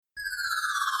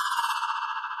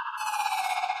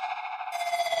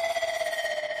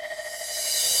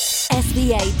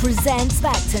XVA presents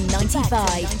Back to 95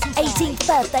 18th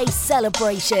birthday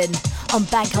celebration on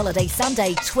Bank Holiday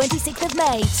Sunday, 26th of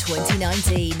May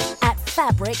 2019 at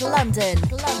Fabric London.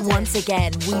 Once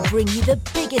again, we bring you the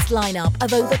biggest lineup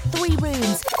of over 3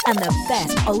 rooms and the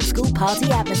best old school party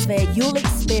atmosphere you'll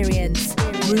experience.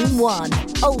 Room 1,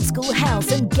 old school house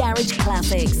and garage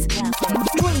classics.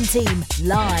 Dream Team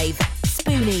live.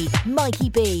 Spoonie, Mikey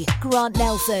B, Grant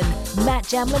Nelson, Matt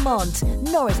Jam Lamont,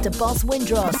 Norris to Boss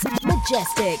Windross,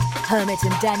 Majestic, Hermit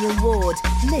and Daniel Ward,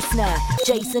 Listener,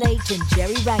 Jason H and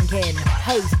Jerry Rankin,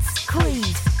 Hosts,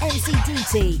 Creed,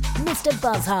 MCDT, Mr.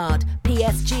 Buzzhard,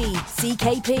 PSG,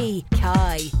 CKP,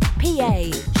 Kai, PA,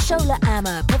 Shola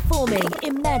Amma performing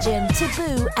Imagine,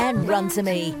 Taboo and Run To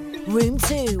Me. Room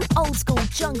 2, old school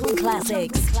jungle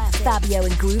classics. Fabio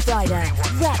and Groove Rider,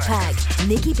 Rat Pack,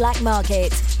 Nicky Black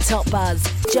Market, Top Buzz,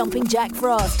 Jumping Jack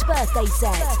Frost, Birthday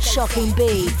Set, Shocking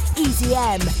B, Easy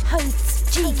M,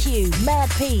 Hosts, GQ,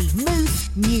 Mad P, Moose,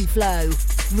 New Flow.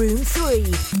 Room 3,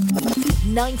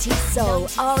 90s Soul,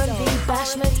 R&B,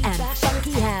 Bashment and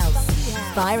Funky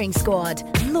House. Firing Squad,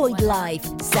 Lloyd Life,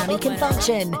 Sammy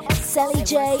Confunction, Sally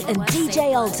J and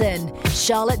DJ Alton,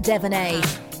 Charlotte Devaney.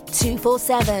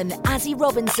 247, Azzy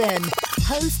Robinson,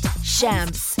 Host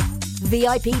Shamps.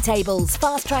 VIP tables,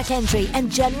 fast track entry and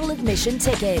general admission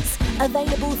tickets.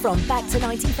 Available from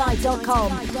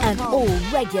back295.com and all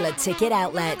regular ticket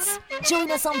outlets.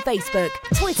 Join us on Facebook,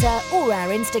 Twitter or our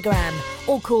Instagram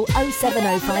or call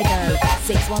 07050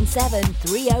 617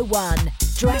 301.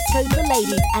 Dress code for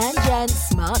ladies and gents,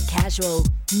 smart casual.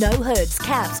 No hoods,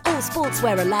 caps or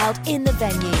sportswear allowed in the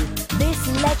venue. This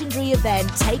legendary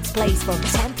event takes place from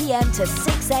 10 p.m. to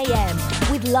 6 a.m.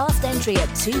 with last entry at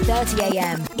 2:30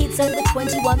 a.m. It's over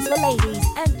 21s for ladies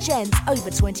and gents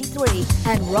over 23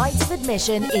 and rights of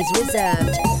admission is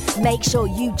reserved. Make sure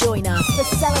you join us for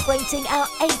celebrating our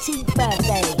 18th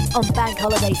birthday on Bank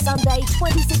Holiday Sunday,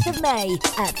 26th of May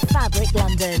at Fabric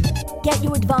London. Get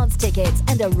your advance tickets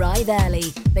and arrive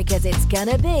early because it's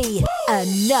gonna be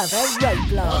another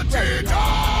roadblock.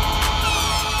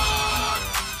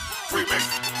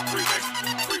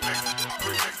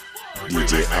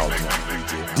 DJ Alton.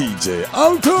 DJ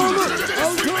Alton.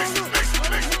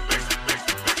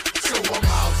 So I'm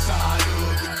outside of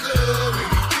the club and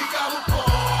he think I'm a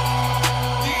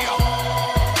party.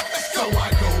 So I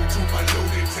go to my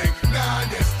loaded tank, 9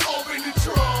 that's open the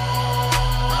trunk.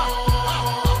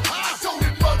 I told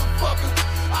that motherfucker,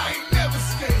 I ain't never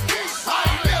scared. I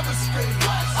ain't never scared.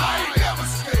 I ain't never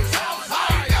scared. I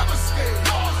ain't never scared.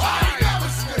 I ain't never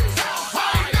scared. I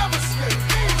ain't never scared.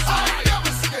 I ain't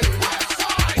never scared.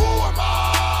 Who am I?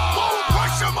 Who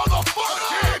pressure, motherfucker?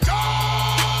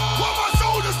 Where my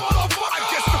soldiers, motherfucker? I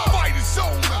guess the fight is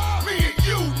on. Me and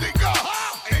you, nigga.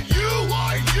 And you,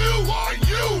 nigga.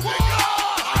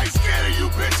 I ain't scared of you,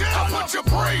 bitches. I put your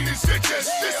brain in stitches.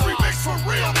 This remix for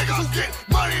real niggas who get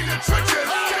money in the trenches.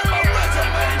 Get my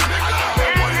resume, nigga. I got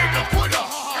that one hit to put up.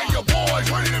 And your boys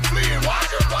running and fleeing. Why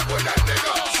you fuck with that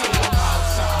nigga? So I'm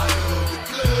outside of the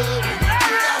club and you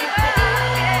think I'm a party.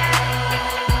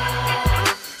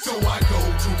 So I go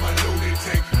to my loaded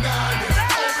tank, 9 that's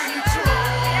open the trunk.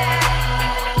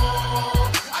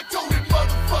 I told that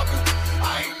motherfucker,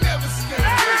 I ain't never scared.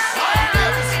 I ain't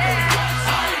never scared.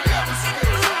 I ain't never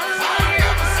scared. I ain't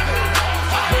never scared.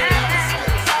 I ain't never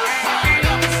scared. I ain't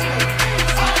never scared.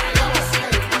 I ain't never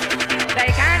scared. They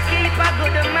can't keep a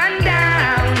good man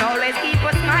down. Always keep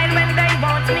a smile when they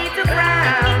want me to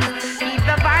frown. Keep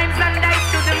the vibes and I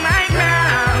stood my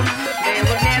ground. They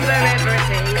will never ever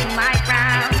take my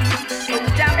crown. Put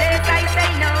down this, I say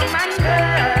no man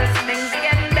curse. Things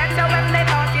getting better when they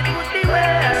thought it would be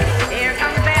worse. Here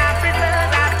comes the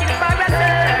officers asking for a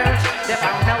search. They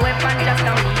found a weapon, just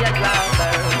don't need a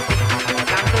rubber.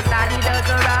 Come to study the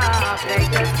rock, they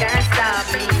just can't stop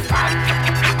me. I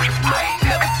ain't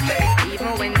never scared.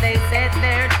 Even when they set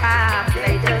their traps,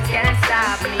 they just can't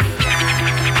stop me now.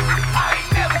 I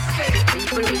ain't never scared.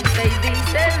 People who say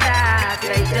this and that,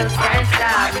 they just can't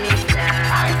stop me now.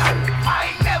 I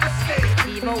ain't never scared.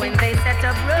 Even when they set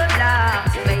up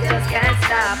roadblocks, they just can't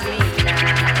stop me now.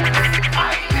 I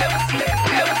ain't never scared.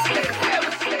 Never scared.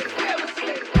 Never scared. Never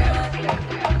scared. Never scared.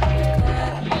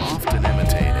 Often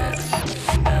imitated,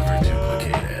 never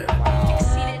duplicated.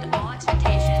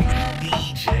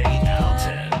 DJ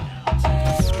Alton.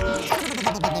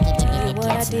 What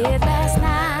I did last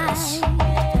night,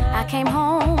 I came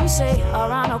home, say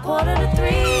around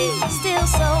 2:45, still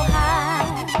so high,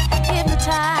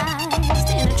 hypnotized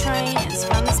in a trance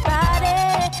from this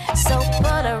body, so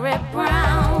buttery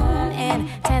brown and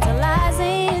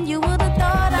tantalizing. You would have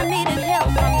thought I needed help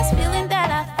from this feeling that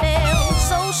I felt,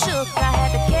 so shook I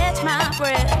had to catch my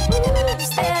breath. Ooh,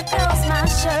 there goes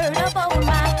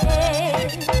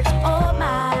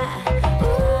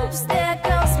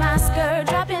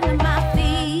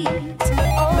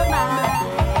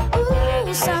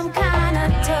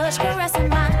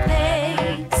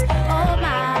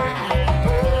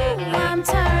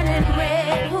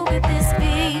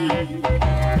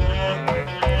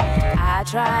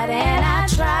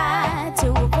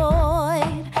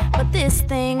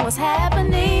what's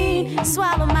happening.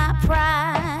 Swallow my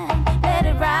pride, let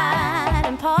it ride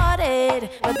and partied.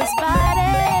 But this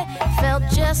body felt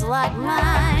just like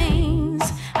mine.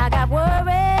 I got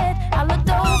worried, I looked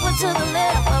over to the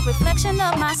left, a reflection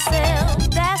of myself.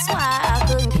 That's why I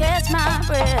couldn't catch my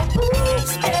breath.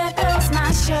 Oops, there goes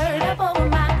my shirt up over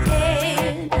my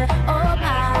head. Oh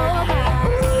my,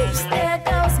 oops, there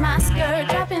goes my skirt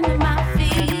dropping to my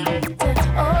feet.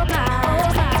 Oh my,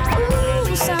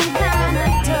 ooh, some kind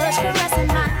of touch caressing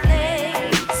my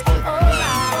legs. Oh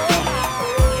my,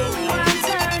 ooh, I'm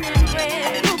turning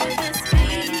red. Who could this be?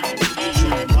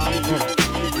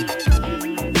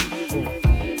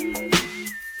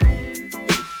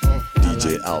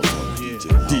 DJ Alton.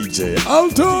 DJ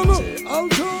Alton.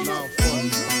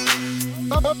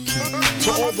 To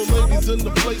all the ladies in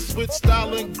the place with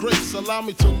style and grace, allow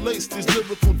me to lace these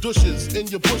lyrical douches in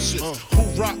your bushes. Who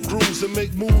rock grooves and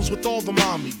make moves with all the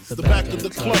mommies. The back of the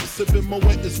club, sipping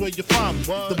Moet is where you find me.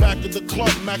 The back of the club,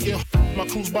 macking my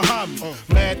crew's behind me.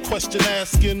 Mad question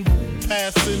asking,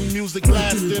 passing, music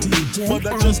lasting. But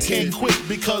I just can't quit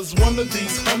because one of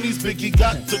these homies Biggie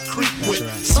got to creep with,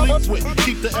 sleep with,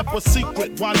 keep the ep a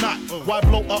secret. Why not? Why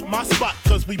blow up my spot?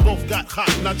 Cause we both got hot.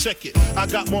 Now check it. I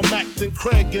got more Mac than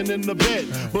Craig and in the bed.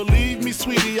 Believe me,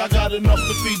 sweetie, I got enough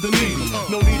to feed the needy.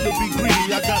 No need to be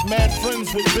greedy. I got mad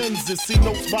friends with Benzes. See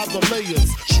notes by the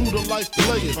layers. True to life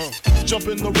players. Jump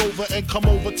in the Rover and come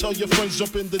over. Tell your friends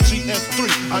jump in the GS3.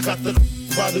 I got the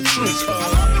by the tree. I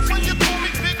love it when you call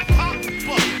me Big Papa.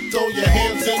 Throw your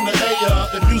hands in the air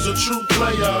if you's a true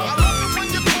player. I love it when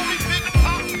you call me Big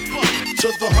Papa. To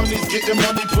the honeys getting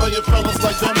money, playing fellas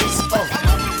like dummies. I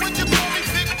love it when you call me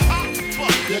Big Papa.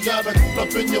 You gotta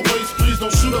up in your waist, please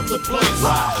don't shoot up the place.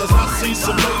 Cause I see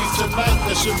some ladies tonight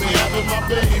that should be having my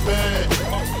baby.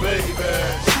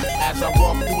 As I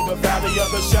walk through the valley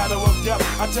of the shadow of death,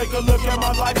 I take a look at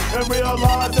my life and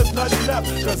realize there's nothing left.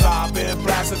 Cause I've been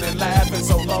blasting and laughing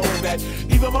so long that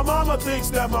even my mama thinks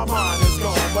that my mind is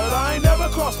gone. But I ain't never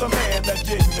crossed a man that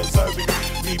didn't deserve it.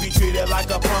 Me be treated like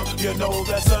a punk, you know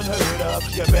that's unheard of.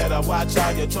 You better watch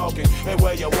how you're talking and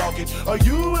where you're walking, or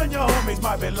you and your homies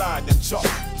might be lying to chalk.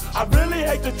 I really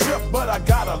hate the trip, but I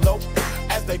gotta low.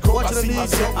 As they grow, I see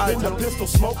myself in the pistol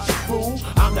smoke. Fool,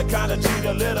 I'm the kind of G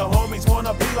the little homies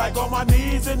wanna be like, on my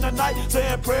knees in the night,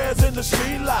 saying prayers in the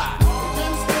street light.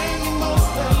 Been spending most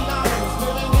of their lives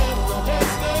living in the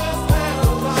gangster's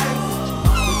paradise.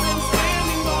 Been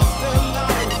spending most of their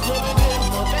lives living in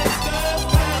the gangster's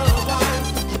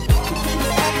paradise. Been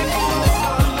spending most of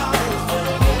their lives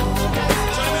living in the gangster's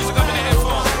paradise. Turn the music up in the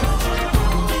headphones.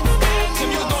 Tim,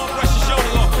 you go and brush your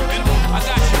shoulder off, and I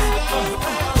got you.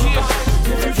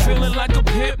 If you feeling like a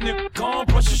pimp, nigga, go and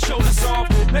brush your shoulders off.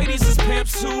 Ladies is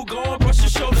pimps too, go and brush your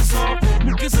shoulders off.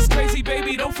 Niggas is crazy,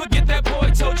 baby, don't forget that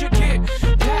boy told you kid.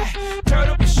 Yeah, turn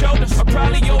up your shoulders. I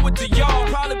probably owe it to y'all,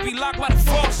 probably be locked by the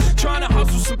force. Trying to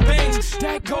hustle some things,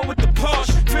 that go with the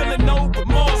push. Feeling no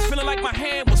remorse, feeling like my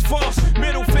hand was forced.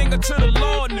 Middle finger to the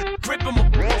law, nigga, gripping my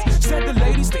balls. Said the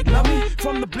ladies, they love me.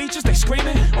 From the bleachers, they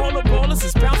screaming. All the ballers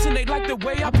is bouncing, they like the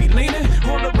way I be leaning.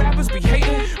 All the rappers be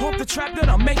hating, off the trap that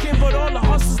I'm making. But all the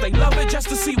hustlers, they love it just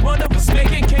to see one of us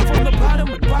making. Came from the bottom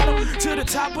of the bottom to the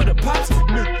top of the pops.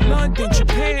 London,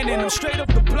 Japan, and I'm straight up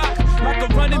the block. Like a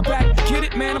running back, get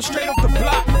it, man, I'm straight up the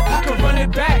block. I can run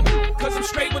it back, cause I'm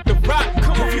straight with the rock.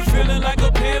 Come on, if you feeling like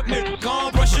a pimp, nigga, go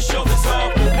on, brush your shoulders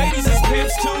off. Ladies is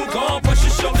pimps too, go on, brush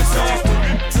your shoulders off.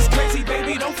 This is crazy,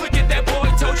 baby, don't forget that boy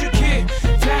told you, kid.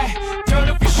 Yeah, turn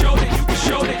up your shoulder, you can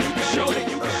show that, you can show that,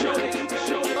 you can show that, you can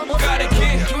show that. Got a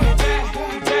kid,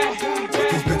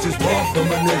 These bitches want from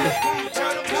a nigga.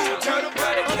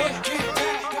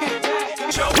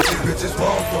 These bitches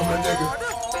want from a nigga.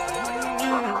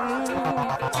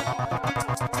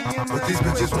 What these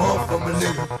bitches want from a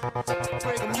nigga.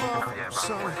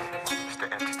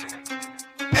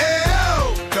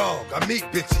 Ew! Dog, I meet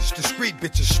bitches, discreet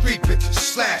bitches, street bitches,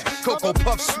 slash, Cocoa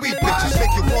Puff, sweet bitches,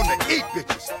 make you wanna eat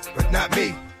bitches, but not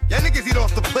me. Y'all niggas eat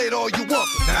off the plate all you want,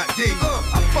 but not D.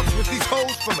 I fucks with these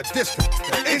hoes from a distance.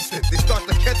 The instant they start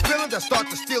to catch feelings, I start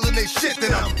to stealing they shit.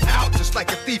 Then I'm out just like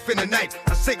a thief in the night.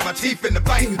 I sink my teeth in the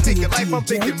bite. You thinking life, I'm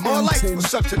thinking more life.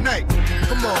 What's up tonight?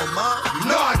 Come on, ma. You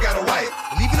know I got a wife.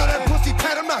 And even though that pussy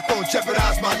tight, I'm not gonna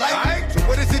jeopardize my life. Right. So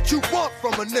what is it you want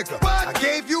from a nigga? What? I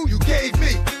gave you, you gave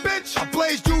me. Bitch, I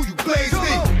blazed you, you blazed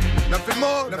me. Nothing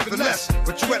more, nothing less.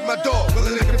 But you at my door,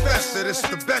 willing to confess that it's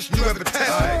the best you ever tested.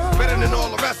 Right. Better than all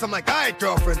the rest. I'm like, alright,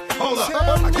 girlfriend, hold up.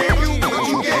 I gave you what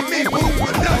you gave me. Enough.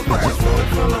 What these bitches want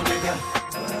from a nigga.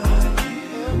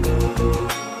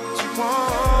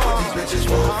 What these bitches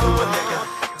want from a nigga.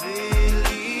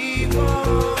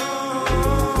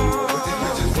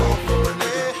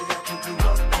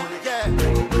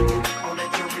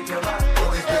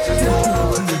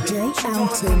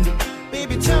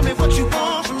 Baby, tell me what you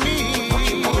want from me.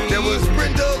 There was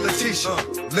Brenda, Letitia,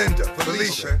 Linda,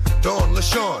 Felicia, Dawn,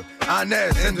 LaShawn,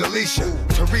 Inez, and Alicia,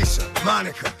 Teresa,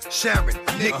 Monica, Sharon,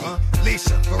 Nikki,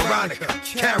 Lisa, Veronica,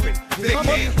 Karen,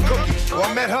 Vicky, Cookie. Well,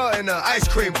 I met her in the ice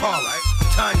cream parlor.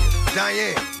 Tanya,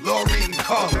 Diane, Lori, and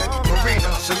Carmen,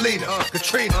 Marina, Selena,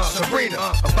 Katrina, Sabrina,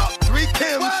 about 3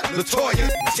 Kims, Latoya,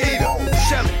 Tina,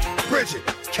 Shelly, Bridget,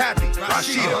 Kathy,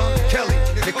 Rashida, Kelly,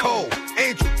 Nicole,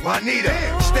 Angel, Juanita,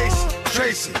 Stacy,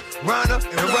 Tracy, Rana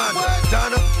and Rhonda,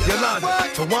 Donna, Yolanda,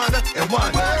 Tawana and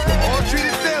Wanda. We're all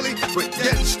treated fairly, but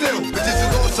yet still. But this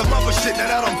is on some other shit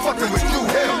that I'm fucking with you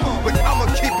here. But I'ma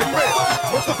keep it real.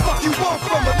 What the fuck you want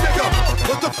from a nigga?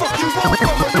 What the fuck you want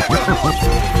from a nigga?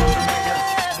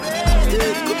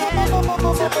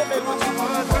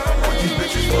 These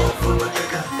bitches want from a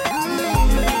nigga.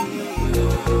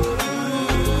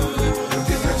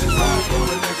 These bitches want from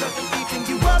a nigga. Beating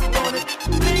you up on it.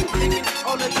 Bling, bling,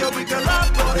 on the hill we can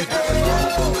lock on it.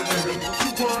 What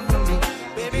you want from me?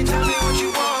 Baby, tell me what you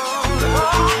want.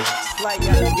 Like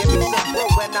give me some brew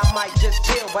and I might just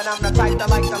chill. But I'm the type that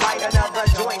like to light another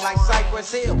joint like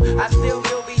Cypress Hill. I still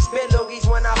do be spit loogies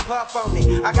when I puff on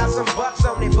it. I got some bucks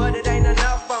on it, but it ain't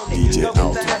enough on it. DJ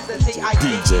Alton.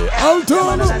 DJ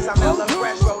Alton. Unless I'm hella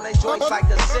fresh, rolling joints like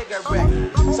a cigarette.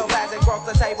 So fast it cross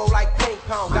the table like ping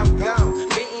pong. I'm gone,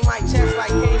 beating my chest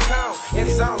like King Kong.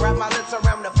 It's on, wrap my lips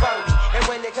around the 40. And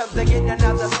when it comes to getting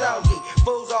another stogie,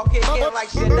 fools all kick in like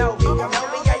Shinobi.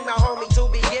 Only ain't my homie to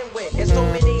begin with. It's too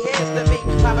many heads to be.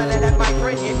 Probably let my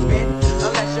friend hit fit.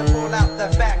 Unless you pull out the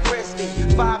fat crispy.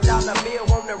 $5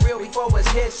 bill on the real before it's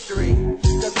history.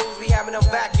 Cause fools be having them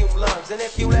vacuum lungs. And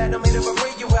if you let them hit it for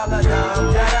free, you hella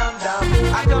dumb.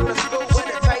 I come to school with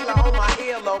a Taylor on my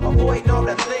earlobe. Avoiding all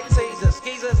the thick teasers,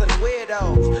 skeezers, and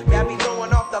weirdos. Got me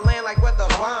throwing off the land like where the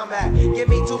bomb at. Give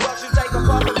me $2, you take a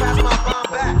puff and pass my bomb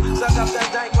back. Suck up that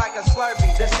dank like a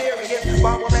Slurpee. The serious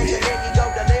bomb will make a nigga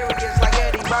go delirious like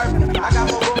Eddie Murphy. I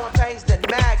got more on taste than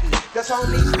Maggie. Cause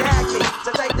homies snag me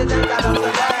to take the dank out of the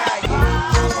bag.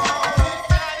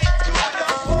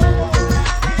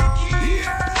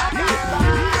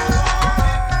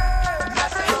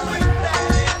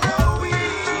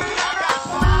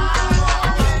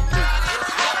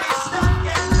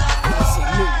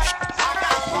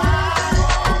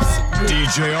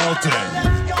 DJ Alton,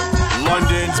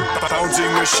 London's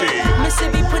bouncing machine.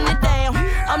 Mississippi putting it down.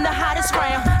 I'm the hottest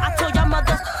round. I told y'all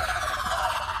mother.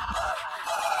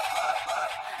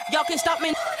 Y'all can stop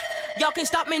me. Y'all can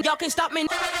stop me. Y'all can stop me.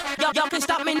 Y'all can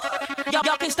stop me.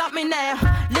 Y'all can stop me now.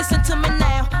 Listen to me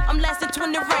now. I'm lasting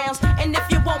 20 rounds. And if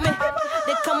you want me,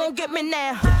 then come on get me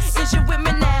now. Is you with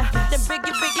me now? Then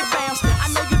biggie bounce. I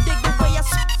know you dig the way I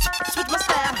switch my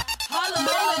style. Holla,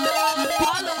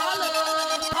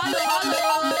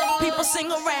 people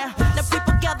sing around. Now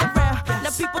people gather round.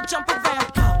 Now people jump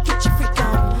around. Get your freak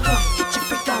on. Get your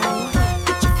freak on.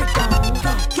 Get your freak on.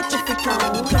 Get your freak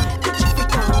on. Get your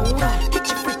freak on. Get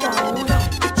your freak on.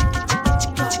 Get your freak on.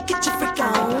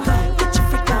 Get your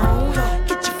freak on.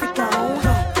 Get your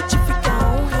freak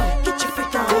on. Get your freak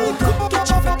on. Get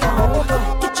your freak on.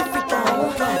 Get your freak on.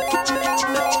 Get your freak on.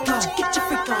 Get your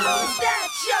freak on.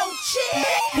 That's your chick.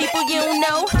 People you don't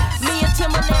know. Me and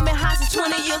Timberland been high since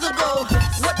 20 years ago.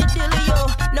 What the dealio?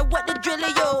 Now what the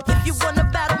drillio? If you wanna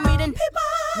battle me, then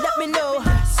let me know.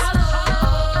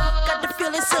 Got the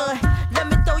feeling, son. Let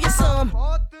me throw you some.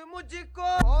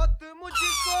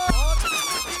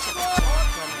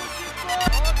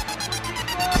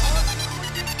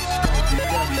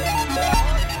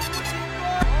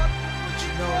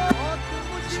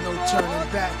 There's no turning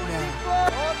back now.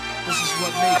 This is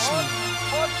what makes me.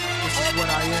 This is what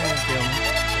I am.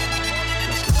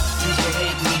 You can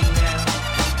hate me now,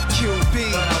 QB,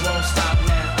 but I won't stop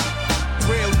now.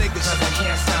 real niggas, Cause I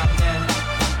can't stop now.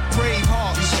 brave You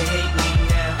hearts. can hate me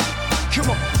now, Come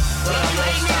on. but I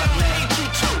won't stop now.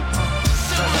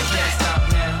 Cause I can't stop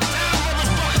now.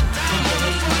 You can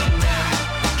hate me now.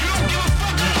 You can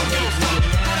hate me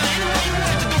now.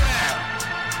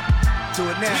 Do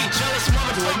it now.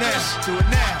 Do it now. Do it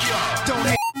now. Don't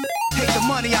hate. Hate the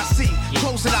money I see.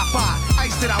 Clothes that I buy.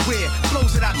 Ice that I wear.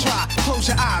 Flows that I try. Close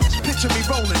your eyes. Picture me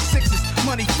rolling. Sixes.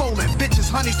 Money folding. Bitches.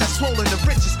 Honeys that swollen. The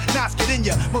richest. Knots get in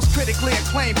ya. Most critically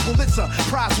acclaimed Pulitzer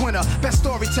Prize winner. Best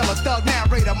storyteller. Thug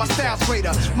narrator. My style's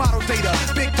greater. Model data.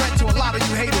 Big threat to a lot of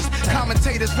you haters.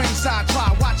 Commentators ringside try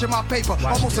watching my paper.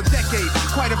 Almost a decade,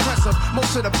 quite impressive.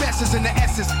 Most of the best is in the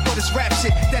essence, but it's rap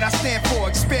shit that I stand for.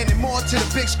 Expanding more to the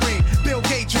big screen, Bill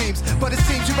Gates dreams. But it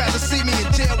seems you rather see me in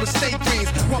jail with state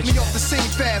dreams. Want me off the scene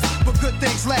fast, but good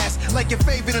things last. Like your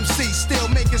favorite MC, still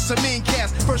making some mean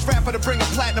cast. First rapper to bring a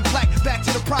platinum plaque back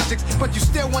to the projects. But you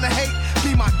still wanna hate?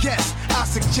 Be my guest, I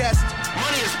suggest.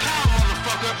 Money is power,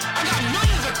 motherfucker. I got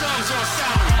millions of thumbs on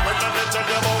salary. When I let you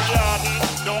get out garden,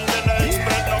 don't get no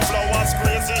expect no flowers.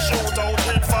 Crazy shootout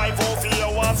with 5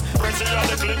 over ones. Crazy on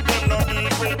the clip, them no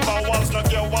need with powers. No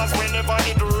get ones whenever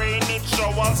it rain, it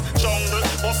showers. Jungle,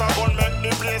 boss a gun make the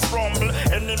place rumble.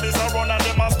 Enemies a run and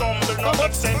them a stumble. No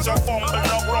make sense you fumble,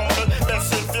 no grumble.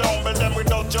 Best if you humble them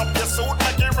without job your suit.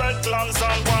 Make it red clans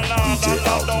and banana.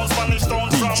 Now down Spanish town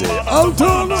from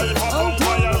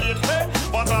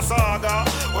what a saga,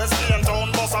 West End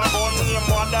town bus a gun name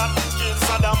what that. Kids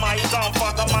sodomite and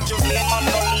fuck a match you flame and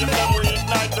no leave them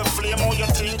reignite the flame. How you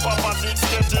think Papa Six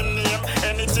getting name?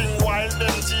 Anything wild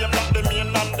them team, not the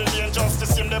main and the lane. Just the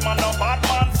same them and no bad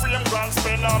man frame. Grand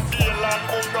spin and bail and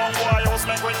boom down White House.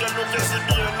 Make when you look you see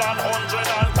bail and 100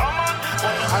 and come on.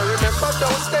 I remember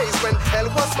those days when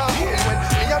hell was my home. When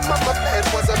me and mama bed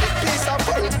was a big piece of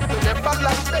room. We never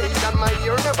like pain and my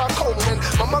ear never cold. When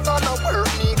mama gonna work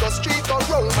me go street or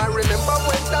roam. I remember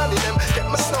when daddy them get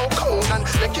my snow cone and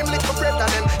make him lick a bread and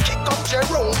then kick up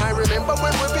Jerome. I remember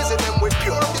when we visit them with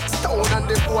pure big stone and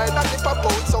the boy that lip a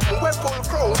boat something we full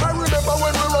chrome. I remember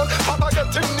when we run, Papa get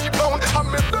him knee blown and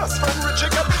my best friend Richie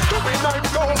get doing 9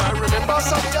 gone. I remember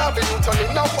Sunny Avenue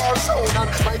turning a war zone and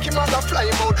Mikey mother fly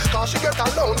mode cause she get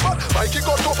alone. But Mikey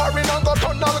go to foreign and go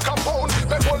turn Al Capone.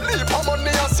 Make one leap of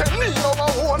money and send me over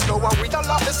home. Now we all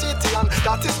love the city and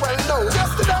that is well known.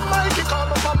 Yesterday Mikey called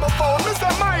me from my phone.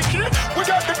 Mr. Mikey, we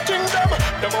got the kingdom.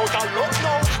 Them out of luck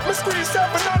now. Me squeeze 7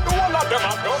 and the whole of them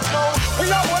I don't know. We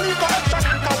have one legal action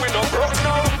and we no broke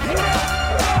now.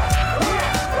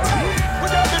 We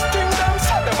got the kingdom,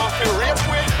 so them have to rape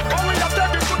we. Cause we have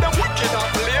taken to them wicked up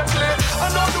lately.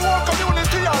 And now the whole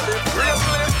community are live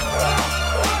greatly.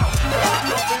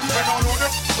 Nothing we don't know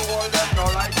this, so all them no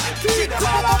like. See them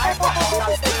all a hype up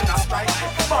and still not strike.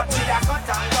 But we a cut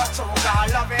and got choke all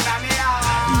loving and the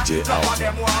heart.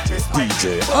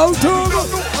 DJ Alton.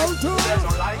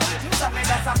 So me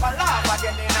that's a palaver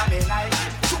again in a me night.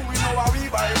 So we know how we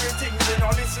buy everything, we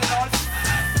don't listen all.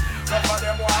 None of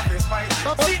them want this fight.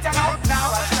 See them out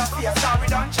now, watch the face, so we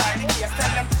don't try the case.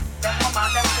 Tell them come on,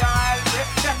 them child.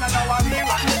 Them don't know how we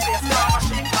want the place. Car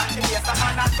machine, back the base. A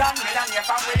man has done me down here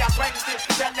from way at 20.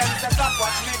 Tell them to stop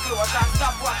watch me clothes and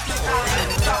stop watch me style.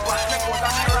 Stop watch me clothes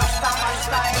and me rasta man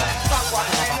style. Stop watch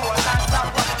me nose and stop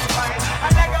watch me fine. I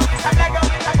let go, I let go,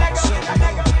 I let go, I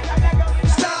let go.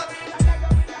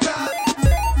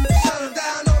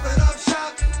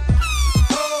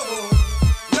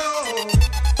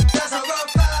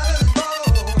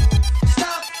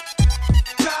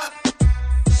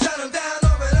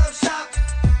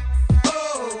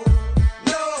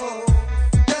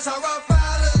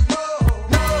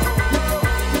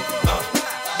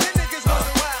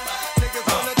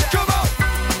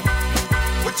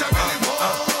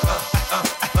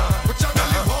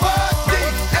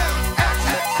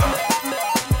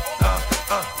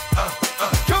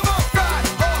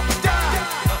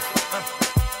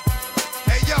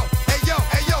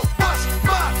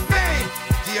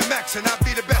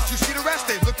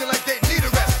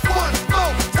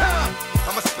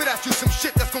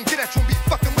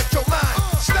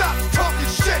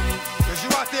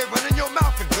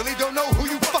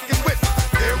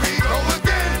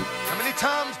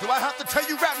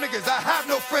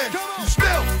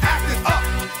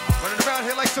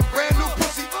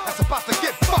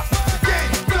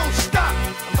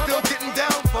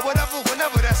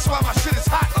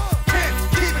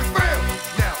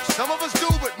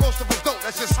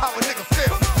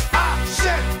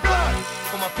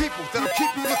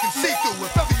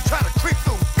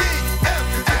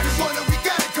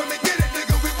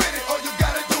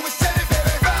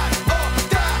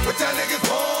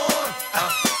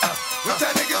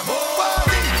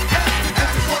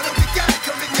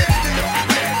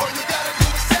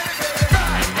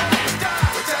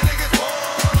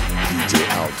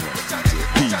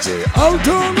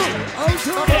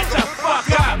 Get the fuck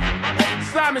up.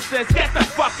 Simon says, get the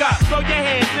fuck up. Throw your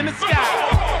hands in the sky.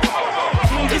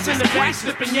 Niggas in the back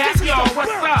slipping yak, yo,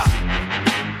 what's up?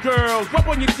 Girls, rub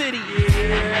on your titties.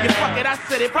 Yeah, fuck it, I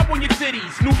said it, rub on your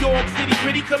titties. New York City,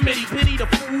 pretty committee. Pity the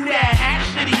fool that act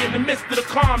shitty in the midst of the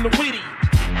calm, the witty.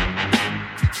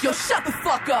 Yo, shut the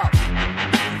fuck up.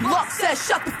 Luck says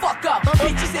shut the fuck up.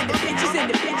 Bitches in the bitches in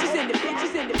the bitches in the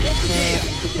bitches in the bitches.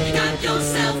 Yeah. You got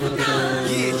yourself a gun.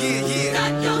 Yeah, yeah, yeah.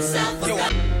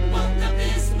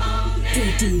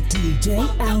 DJ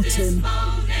Alton.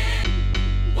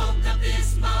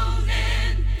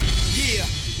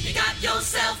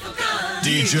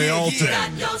 DJ Alton,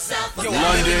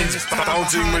 London's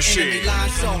bouncing machine.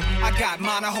 I got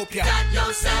mine, I hope ya.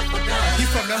 You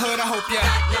from the hood, I hope ya.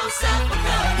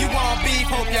 You want beef,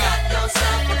 hope ya.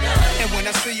 And when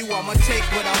I see you, I'ma take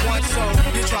what I want. So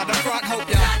you try to front, hope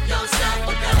ya.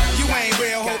 You ain't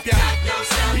real, hope ya.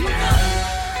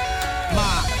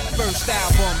 My first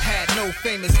album had no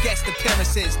famous guest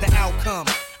appearances. The outcome,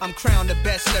 I'm crowned the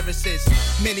best lyricist.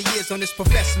 Many years on this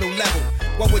professional level.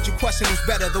 What would you question who's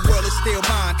better? The world is still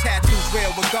mine. Tattoos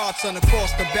real with God's son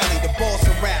across the belly. The boss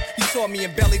of rap. You saw me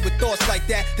in belly with thoughts like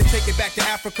that. To take it back to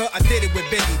Africa, I did it with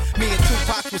Biggie. Me and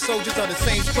Tupac were soldiers of the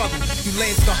same struggle. You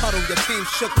lanes to huddle, your team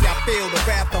shook. I feel the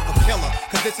wrath of a killer.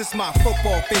 Cause this is my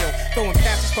football field. Throwing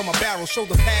passes from a barrel,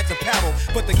 shoulder pads apparel.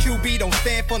 But the QB don't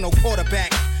stand for no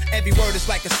quarterback. Every word is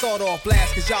like a sawed-off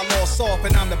blast, cause y'all all soft,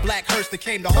 and I'm the black hearse that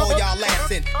came to haul y'all ass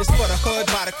in. It's for the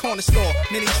hood by the corner store.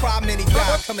 Many try, many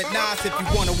die. Come at nines if you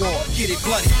want a war. Get it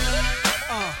bloody.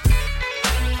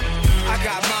 I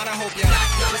got mine, I hope ya.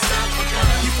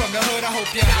 You from the hood, I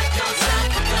hope ya.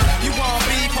 You want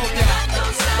beef, hope ya.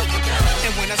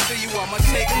 And when I see you, I'ma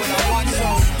take what I want,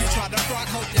 so you try to front,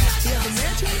 hope ya. You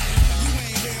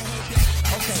ain't real, hope ya.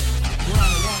 Okay, we're on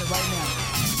it right now.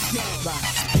 Bye.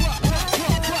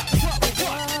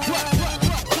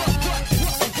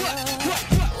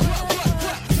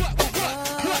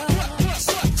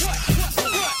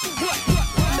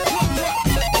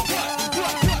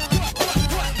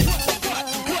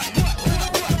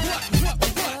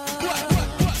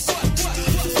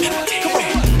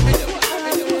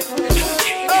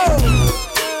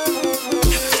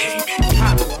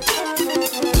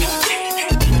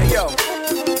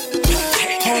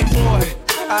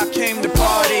 I came to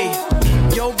party.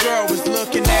 Your girl was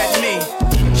looking at me.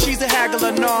 She's a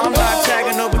haggler, no, I'm not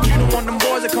tagging her, but you don't want them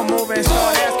boys to come over and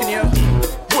start asking you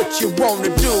what you wanna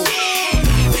do,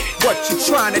 what you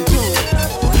trying to do,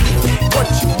 what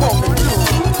you wanna do,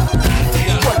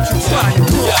 what you trying to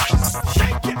do.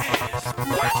 Shake your ass,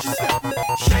 watch yourself.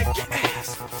 Shake your ass,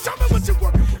 show me what you're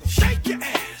working with. Shake your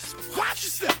ass, watch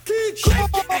yourself.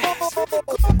 Shake your ass.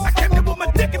 I came here with my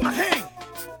dick in my hand.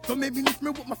 So maybe lift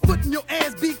me with my foot in your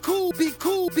ass. Be cool, be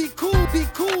cool, be cool, be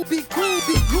cool, be cool,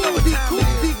 be cool, be cool,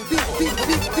 be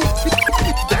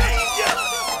danger,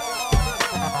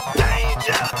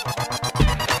 danger.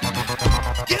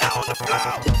 Get on the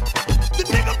floor. The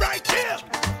nigga right here.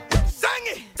 Sing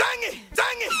it, sing it,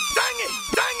 sing it, sing it,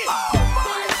 sing it. Oh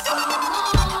my God.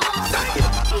 Sing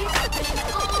it.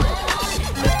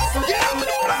 Get on the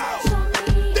floor.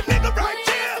 The nigga right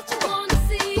here.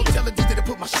 Don't tell the DJ to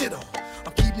put my shit on.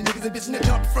 Niggas and bitches that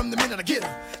jump from the minute I get them.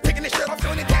 Taking their shirt off,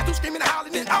 showing their tattoos, screaming and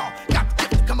howling and all. Got the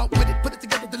gift to come up with it, put it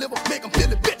together, deliver, make them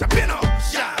feel it, bitch. I been on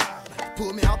shine.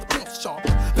 Pull me out the pencil sharp.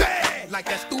 Bad, like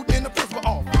that student in the principal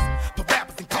office. For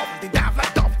rappers and coffins, they dive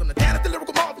like dolphins. On the down at the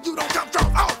lyrical marvel, you don't come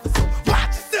strong office. So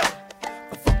watch yourself.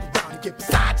 Don't fuck around and get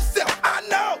beside yourself. I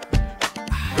know.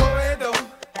 Go ahead though.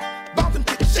 Bump and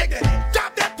kick, shake that ass.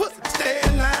 Drop that pussy, stay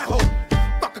in line, ho.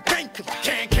 Fuck a can't, cause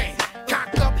you can.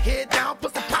 Cock up, head down,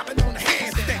 pussy popping on the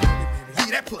handstand.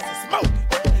 That pussy smoking.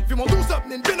 If you wanna do something,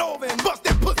 then bend over and bust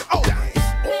that pussy open.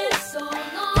 Been so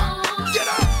long. Get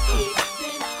up.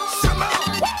 Come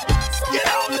on. Get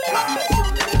on the floor.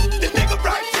 The nigga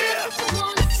right here.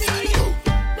 Sing it.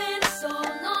 Been so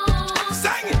long.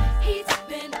 Sing it. He's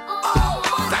been on.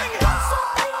 Sing it.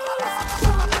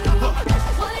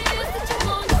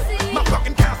 My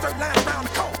fucking concert line around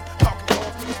the corner. Talking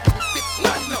calls me.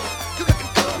 Nothing no. You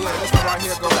looking good. Yeah, this one right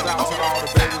here goes out to all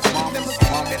the babies, mamas.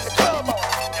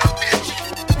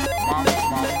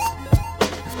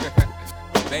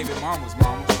 Baby mamas.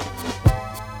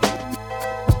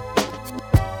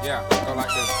 Yeah, go like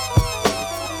this.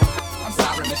 I'm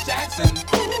sorry, Miss Jackson.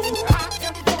 I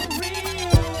am for real.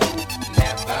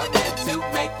 Never meant to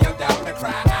make your daughter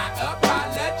cry. I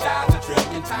apologize a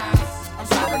trillion times. I'm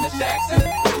sorry, Miss Jackson.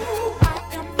 I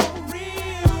am for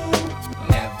real.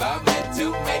 Never meant to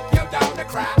make your daughter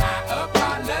cry. I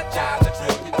apologize a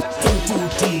trillion times.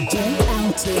 DJ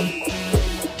Alton.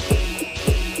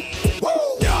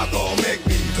 Y'all gon' make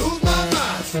me go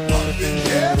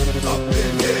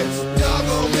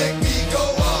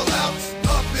all out.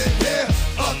 Up in here,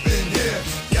 up in here.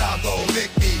 Y'all gon'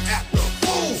 make me act a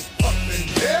fool. Up in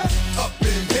here, up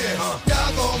in here.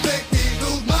 Y'all gon' make me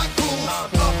lose my cool.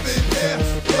 Up in here,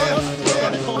 yeah.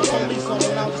 I called the police on me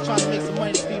when I was trying to make some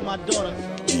money to feed my daughter.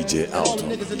 DJ Alton.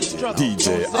 DJ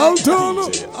Alton.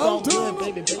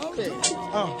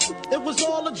 It was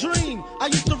all a dream. I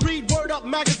used to read Word Up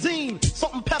magazine.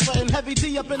 Salt and Pepper and Heavy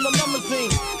D up in the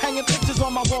limousine. Hanging pictures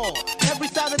on my my wall. Every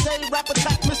Saturday, rap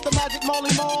attack Mr. Magic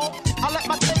Molly Mall. I let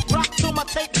my tape rock till my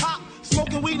tape pop.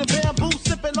 Smoking weed and bamboo,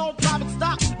 sipping on private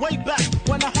stock. Way back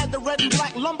when I had the red and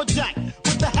black lumberjack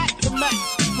with the hat to match.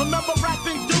 Remember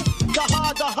rapping Duke?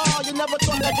 The hard, you never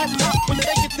thought that had up when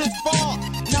they get this far.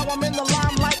 Now I'm in the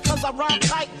limelight cause I rhyme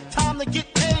tight. Time to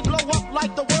get paid, blow up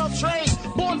like the world trade.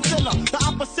 Born sinner, the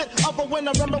opposite of a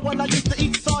winner. Remember when I used to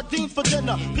eat sardines for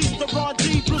dinner? Peace to Ron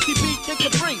D, Brucey B, Kid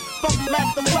Capri. Funk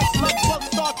Master Flex, like Bug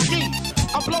Star Ski.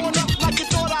 I'm blowing up like you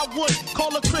thought I would.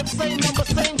 Call a crib, same number,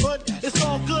 same hood. It's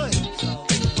all good.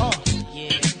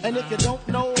 And if you don't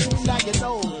know, now you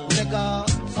know,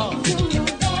 nigga.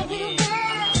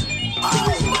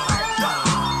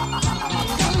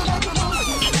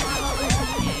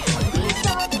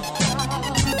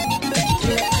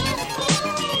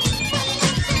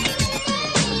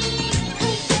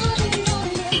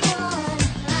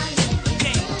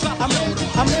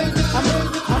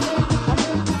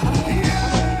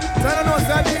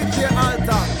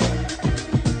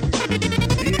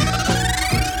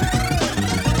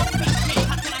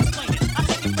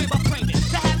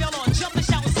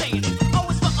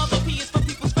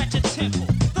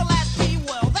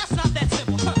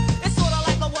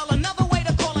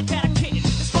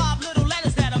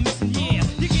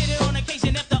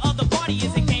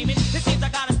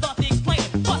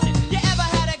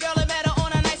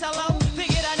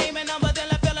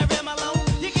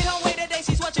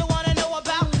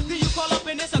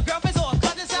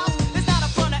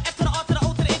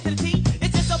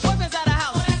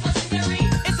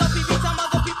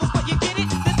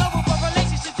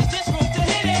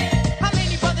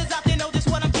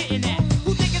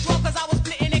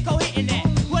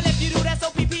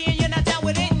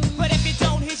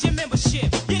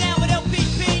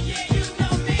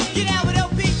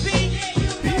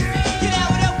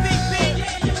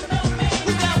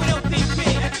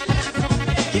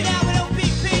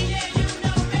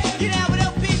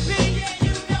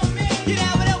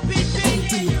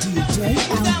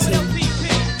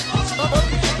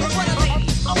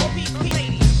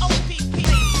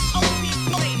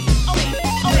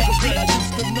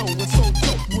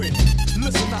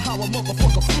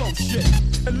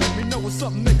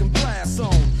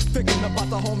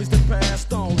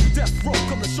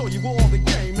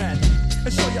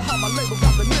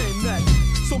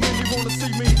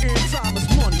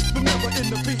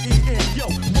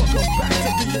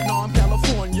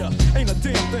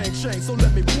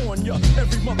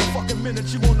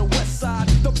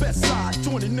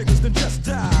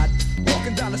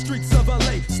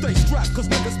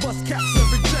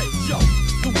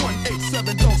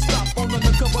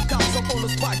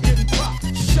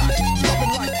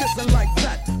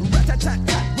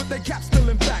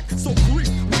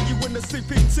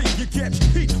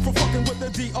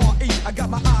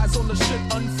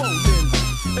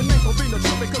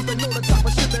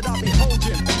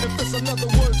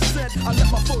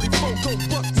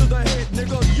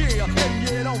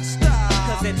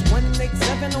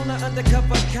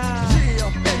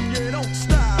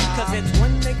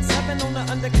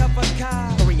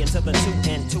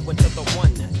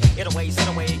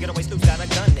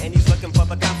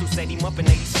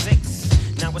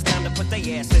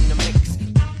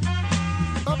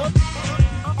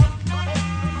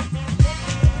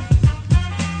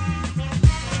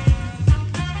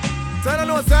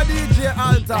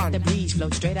 Like the breeze flow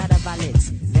straight out of our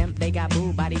lids. Them, they got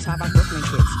boo bodies, hard rock Brooklyn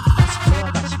kids. Us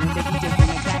floor rush when the DJ bring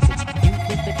the classics. You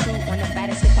with the crew on the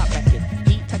fattest hip hop record.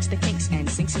 He touch the kinks and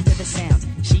sinks into the sounds.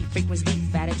 She frequents deep,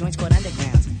 fatter joints called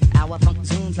undergrounds. Our funk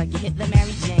zooms like you hit the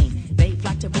Mary Jane. They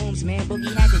flock to booms, man,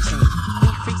 boogie had to change. Who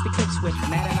freaks the clips with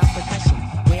mad enough percussion?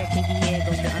 Where kinky hair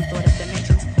goes to unthought of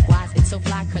dimensions. Why is it so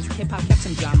fly? Cause hip hop kept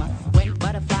some drama. When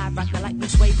butterfly rock the light blue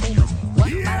suede boomers.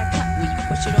 What about a cut when you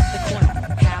push it off the corner?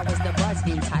 How was the buzz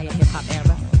the entire hip hop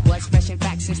era? Was fresh in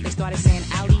fact since they started saying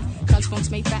Audi. Cause funks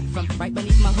made fat from right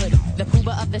beneath my hood. The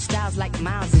pooba of the styles like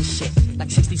Miles and shit. Like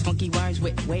 60s funky worms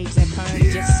with waves and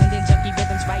perms. Just sending junky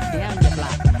rhythms right down your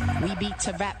block. We beat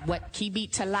to rap, what key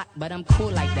beat to lock. But I'm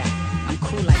cool like that. I'm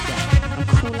cool like that. I'm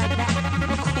cool like that.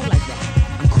 I'm cool like that.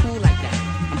 I'm cool like that.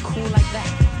 I'm cool like that.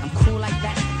 I'm cool like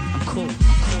that. I'm cool. I'm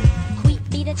cool. Wheat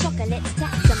beat the chocolates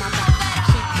tap to my back.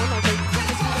 Keep innovating.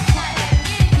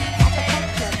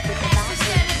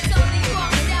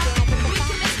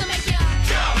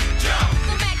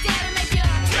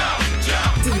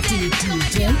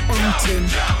 DJ Alton.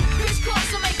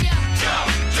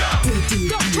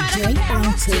 DJ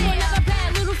Alton. Another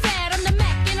bad little fad on the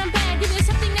Mac and I'm bad. Give you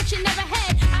something that you never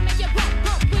had. I make you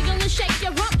bump, wiggle and shake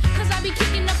your rump. Cause I be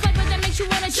kicking the flavor that makes you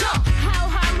wanna jump. How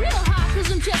high, real high,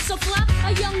 cause I'm just so fly.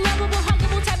 A young, lovable,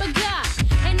 huggable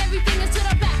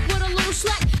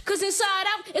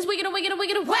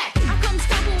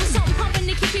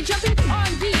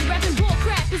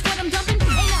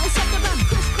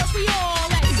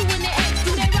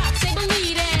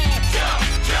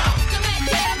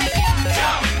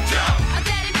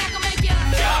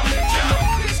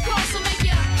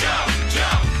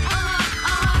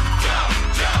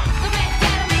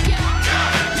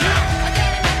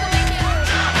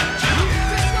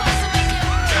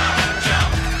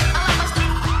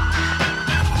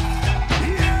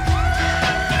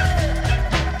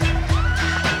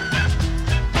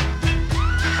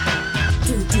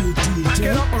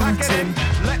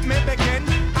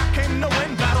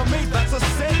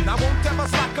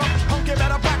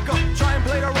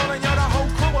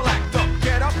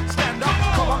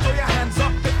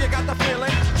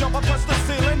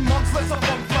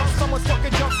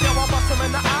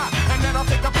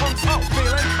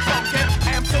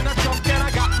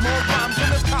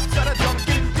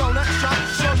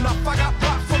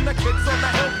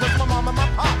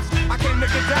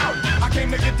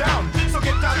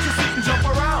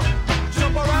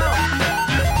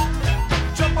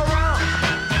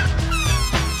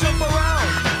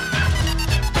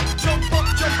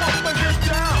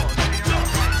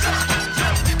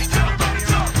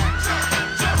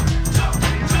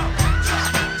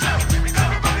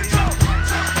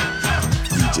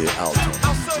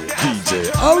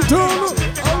DJ Alton.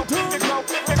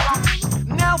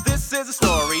 Now this is a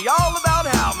story all about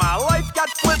how my life got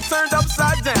flipped, turned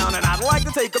upside down, and I'd like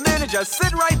to take a minute, just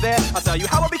sit right there. I'll tell you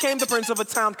how I became the prince of a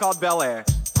town called Bel Air.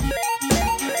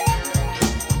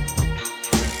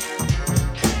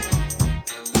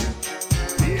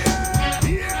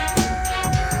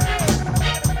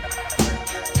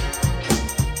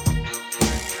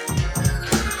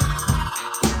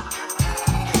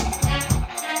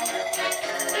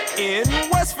 In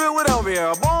West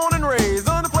Philadelphia, born and raised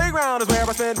on the playground is where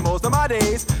I spent most of my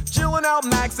days. Chilling out,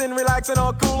 maxing, relaxing,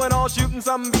 all cool and all, shooting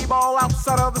some b-ball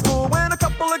outside of the school. When a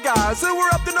couple of guys who were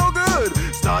up to no good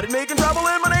started making trouble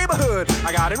in my neighborhood.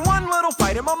 I got in one little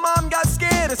fight and my mom got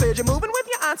scared and said, "You're moving with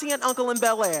your auntie and uncle in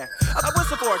Bel Air." I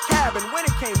whistled for a cab and when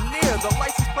it came near, the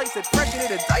license plate said fresh and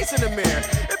it had dice in the mirror.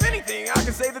 If anything, I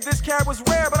could say that this cab was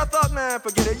rare, but I thought, man,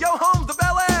 forget it. Yo, home's the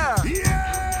Bel Air.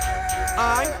 Yeah!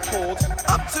 I pulled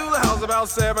up to the house about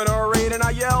 7 or 8 and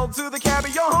I yelled to the cabbie,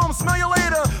 "Yo, home, smell you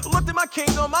later." Looked at my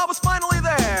kingdom, I was finally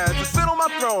there to sit on my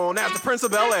throne as the Prince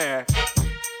of Bel Air.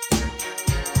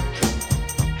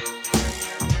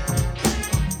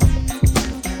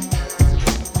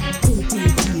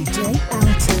 DJ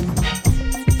Alton.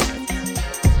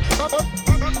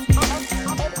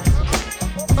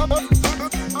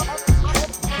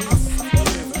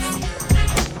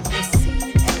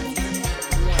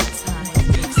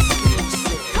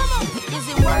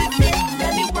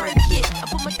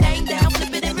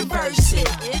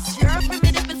 It's your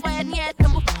primitive is why I need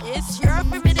number. It's your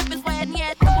primitive is why I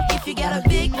need number. If you got a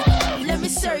big, let me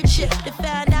search it to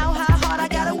find out how hard I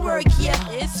gotta work. Yeah,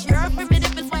 it's your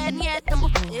primitive is why I need number.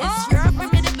 It's your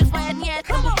primitive is why I need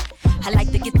number. I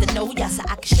like to get to know ya so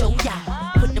I can show ya.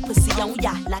 Put the pussy on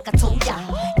ya like I told ya.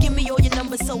 Give me all your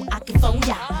numbers so I can phone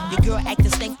ya. Your girl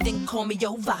acting stink, then call me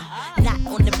over. Not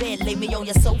on the bed, lay me on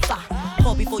your sofa.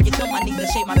 Call before you come, I need to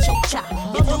shave my choke cha.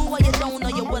 You do or you don't,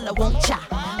 or you will, I won't cha.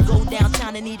 Go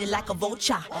downtown and eat it like a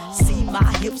vulture. See my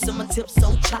hips and my tips,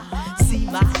 so cha. See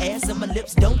my ass and my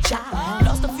lips, don't cha.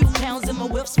 Lost a few pounds in my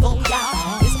whips, for ya.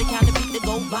 It's the kind of beat that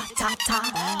go ba-ta-ta.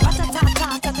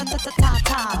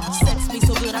 Ba-ta-ta-ta-ta-ta-ta-ta-ta. Sex me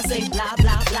so good I say blah,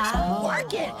 blah, blah.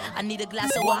 Work it, I need a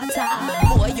glass of water.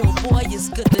 Boy, oh boy, it's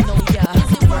good to know ya.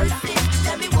 Is it worth it?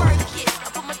 Let me work it. I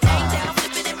put my thing down,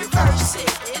 flip it and reverse it.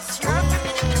 It's your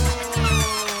primitive.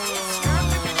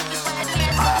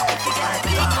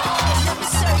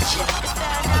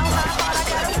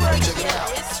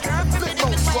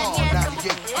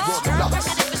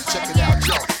 Check it out,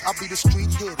 yo. I'll be the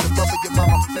street kid, the brother your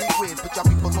mama free with. Put y'all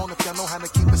people on if y'all know how to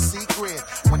keep a secret.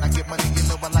 When I get money, you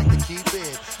know I like to keep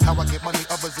it. How I get money,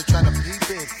 others are trying to peep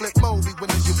it. Flip mode, we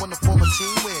winners you wanna form a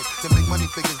team with. The big money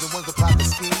figures, the ones that plot the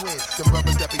scheme with. The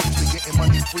brothers that be usually getting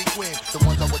money frequent. The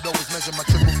ones I would always measure my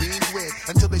triple beams with.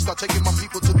 Until they start taking my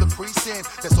people to the precinct.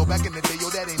 That's so back in the day,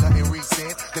 yo, that ain't nothing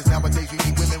recent. Cause nowadays we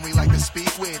need women we like to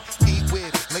speak with, eat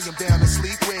with, lay them down and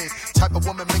sleep with. Type of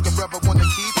woman make a brother wanna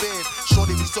keep it.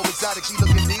 Shorty be so exotic, she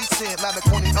looking decent. Lot of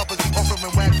corny uppers be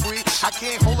offering rap free. I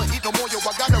can't hold her heat no more, yo,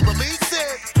 I gotta release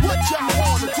it. What y'all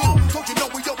wanna do? Don't you know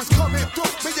we always coming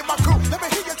through? Me and my crew, let me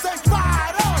hear you say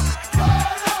fired up.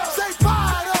 Say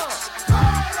fired up.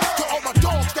 To all my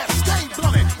dogs that stay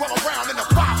blunted, roll around in the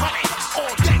 500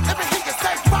 all day. Let me hear you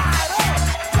say fired up.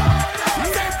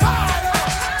 Say fired up.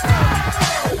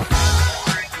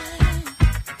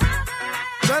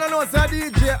 I don't know what's a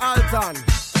DJ Alton.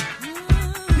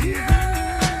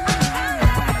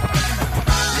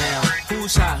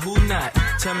 Who's hot, who not?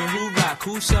 Tell me who rock,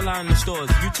 who sell out in the stores.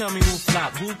 You tell me who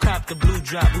flop, who cop the blue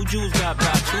drop, who jewels got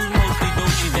blocks, who's mostly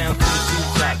Dolce down to the blue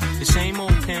drop. The same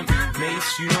old pimp,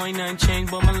 Mace, you know ain't nothing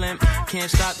changed but my limp. Can't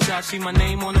stop till I see my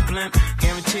name on the blimp.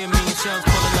 Guarantee me and shells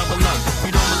pull a level up.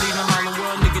 You don't believe in Harlem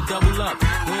World, nigga, double up.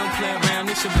 We don't play around,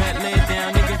 it's a bet, lay it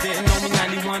down. Niggas didn't know me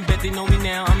 91, bet they know me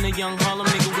now. I'm the young Harlem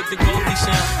nigga with the Goldie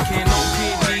sound. Can't no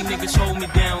PD, niggas hold me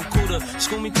down. Cooler,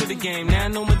 school me to the game, now I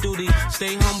know my duty.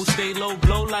 Stay humble, stay low,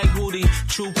 blow like Hootie.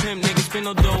 True pimp, niggas spin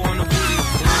no dough on the booty.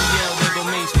 And when you yell, there go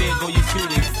Mace, there go your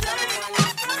cutie.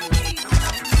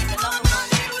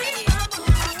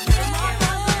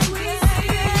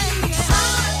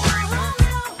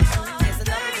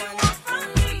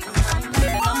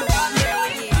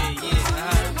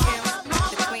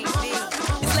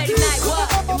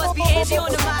 Angie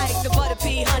on the mic, the butter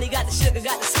pea, honey got the sugar,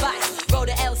 got the spice. Roll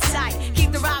the L side,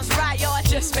 keep the rhymes right, yo. I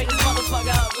just made this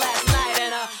motherfucker up last night,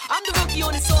 and I'm the rookie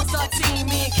on this all-star team.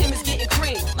 Me and Kim is getting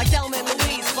cream, like Thelma and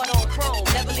Louise, but on chrome.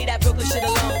 Never leave that Brooklyn shit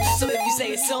alone. So if you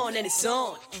say it's it's on and it's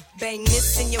on. Bang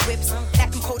this in your whips,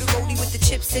 pack and coat a rollie with the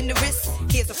chips in the wrist.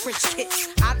 Here's a French kiss.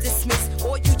 I dismiss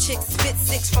all you chicks. Spit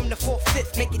 6 from the 4th,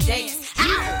 5th, make it dance.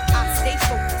 I stay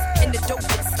focused in the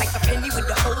dopest, like a penny with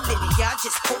the hole in it. Y'all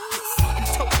just hopeless and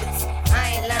topless. I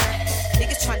ain't lying.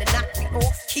 Niggas trying to knock me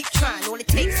off, keep trying. All it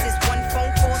takes is one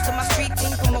phone call to my street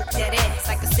team, promote that ass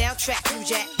like a soundtrack. You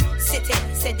jack, sit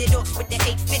there, send it off with the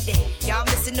 850. Y'all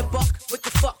missing the buck with the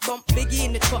fuck bump. Biggie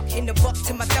in the truck, in the buck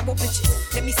to my double bitches.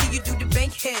 Let me see you do the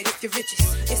bank head if you're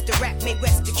riches. It's the rap made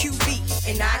West, the QB,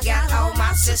 and I got all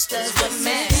my sisters with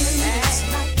me.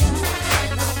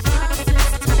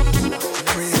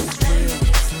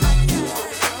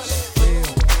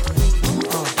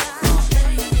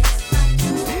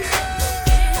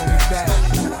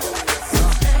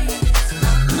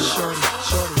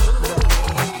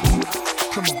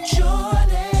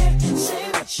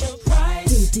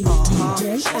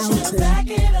 Back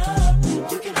it up,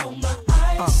 you can hold my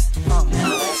eyes. Now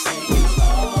let's say you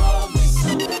owe me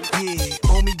something. Yeah,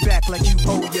 owe me back like you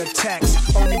owe your tax.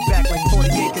 Owe me back like 40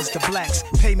 acres to blacks.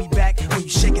 Pay me back when you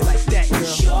shake it like that, girl.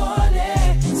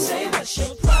 Shorty, say what's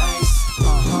your price?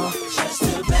 Just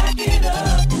to back it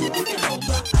up, you can hold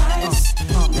my eyes.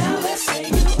 Now let's say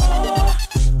you owe.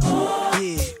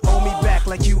 Yeah, owe me back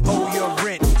like you owe your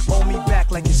rent. Owe me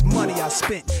back like it's money I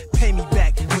spent. Pay me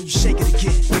back when you shake it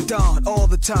again. Dawn all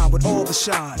the time with all the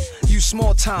shine. You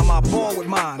small time, I ball with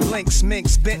mine. Lynx,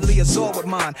 Minx, Bentley, Azor with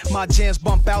mine. My jams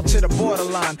bump out to the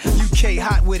borderline. UK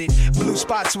hot with it, blue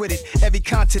spots with it. Every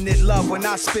continent love when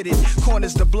I spit it.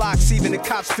 Corners the blocks, even the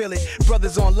cops feel it.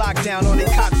 Brothers on lockdown on their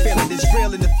cock feeling. It's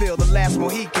real in the field, the last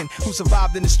Mohican who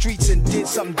survived in the streets and did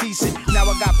something decent. Now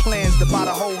I got plans to buy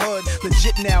the whole hood.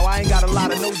 Legit now, I ain't got a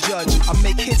lot of no judge. I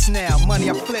make hits now, money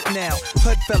I flip now.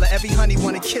 Hood fella, every honey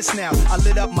wanna kiss now. I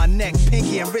lit up my neck,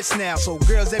 pinky and wrist now. So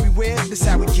girls everywhere, this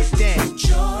how we get down.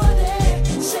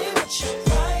 Jordan, say what's your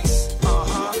price?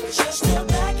 Just to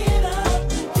back it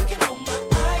up, you can hold my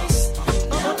eyes.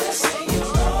 Now let's say you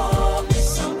owe me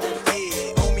something.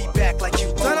 Yeah, owe me back like you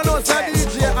owe me tax.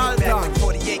 Owe me back like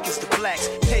 40 acres to blacks.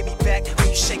 Pay me back when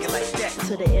you shake it like that.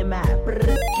 To the MI,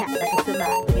 cat like a semi.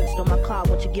 Against on my car,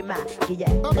 won't you get mine? Get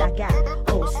your black eye.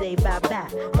 Oh, say bye-bye.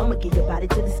 I'ma get your body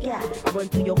to the sky. Run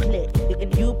through your clip.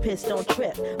 Thinking you pissed, don't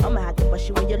trip. I'ma have to bust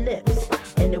you in your lips.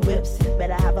 And the whips,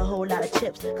 better have a whole lot of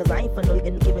chips. Cause I ain't for no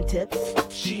giving tips.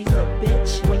 She's a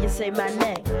bitch. When you say my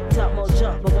name, talk more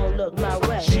jump, but won't look my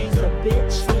way. She's a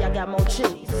bitch. See, I got more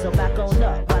cheese. So back on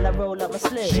up while I roll up my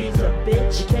sleeve. She's a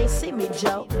bitch. You can't see me,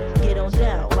 Joe. Get on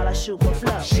down while I shoot my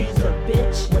flow. She's a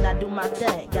bitch. When I do my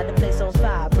thing, got the place on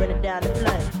fire, burn it down the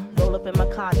flame. Roll up in my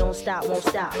car, don't stop, won't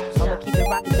stop. I'ma keep it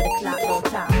rocking to the clock on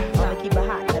top. I'ma keep it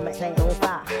hot, let my tank on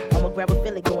fire. I'ma grab a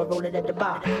Philly, go and roll it at the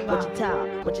bar. What you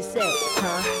talk, what you say,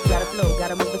 huh? Gotta flow,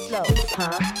 gotta move it slow,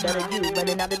 huh? Better you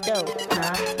running out the door,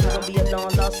 huh? You gon' be a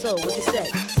long lost soul, what you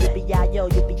say? Yippee-yi-yo,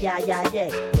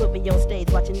 yippee-yi-yi-yay. Put me on stage,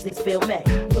 watching niggas feel me.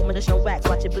 Put me on wax,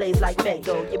 watch it blaze like me.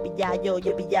 Go yippee-yi-yo,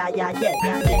 yippee-yi-yi-yay.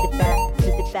 55,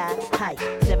 65, height,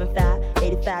 75,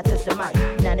 85, touch the mic.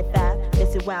 95,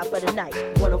 miss it wild for the night.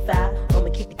 105, I'ma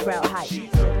keep the crowd hype.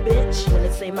 She's a bitch when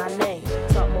they say my name.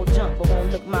 Talk more jump, but won't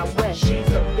look my way. She's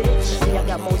a bitch. See, I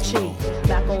got more cheese.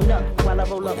 Back on up while I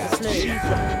roll up the sleeve.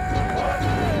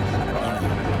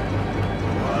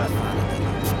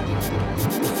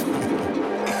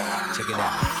 Check it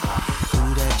out.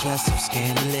 Ooh, that dress so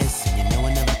scandalous, and you know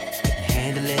I never can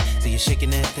handle it. So you're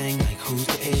shaking that thing like who's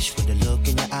the ish, with a look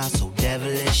in your eyes so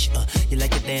devilish. You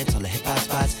like to dance all the hip hop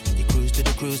spots, and you cruise to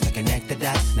the cruise like an actor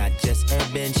dots. Not just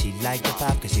urban, she liked the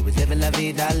pop, cause she was living la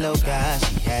vida loca.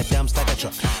 She had dumps like a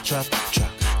truck.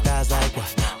 Thighs like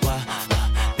what?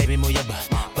 Baby, move your butt.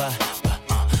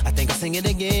 I think I'll sing it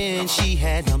again. She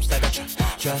had dumps like a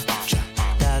truck.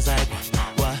 Thighs like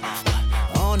what?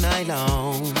 All night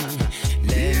long.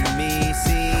 Let me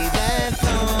see that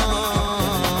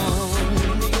thong,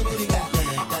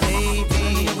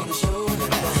 baby.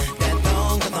 That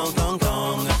thong.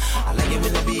 I like it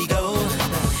when the beat go.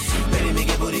 Baby, make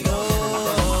it booty go.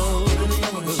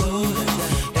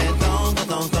 That thong.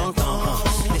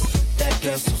 That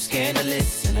girl's so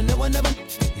scandalous, and I know I never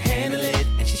handle it.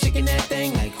 And she's shaking that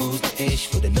thing like who's the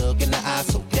ish, with a look in the eye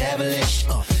so devilish.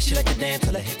 She like to dance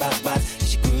till the hip hop spots. And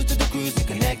she cruise to the cruise to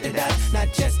connect the dots.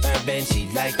 Not just urban, she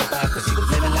liked the pop, cause she was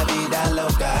living la vida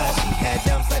loca. She had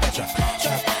dumps like a truck.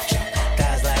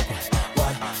 Guys like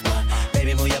what?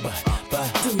 Baby, move your butt.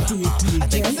 I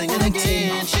think I'm singing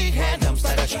again. She had dumps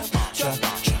like a truck.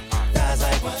 Guys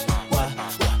like what?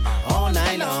 All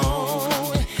night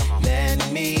long.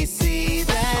 Let me see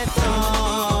that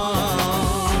thong.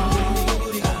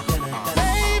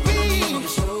 Baby,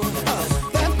 that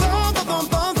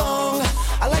thong.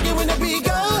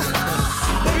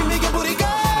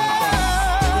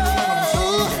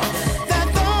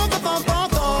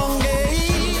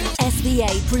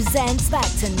 PDA presents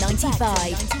Back to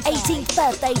 95 18th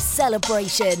birthday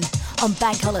celebration on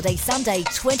Bank Holiday Sunday,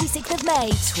 26th of May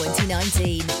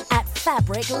 2019 at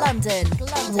Fabric London.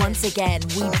 Once again,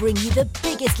 we bring you the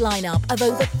biggest lineup of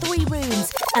over 3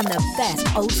 rooms and the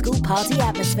best old school party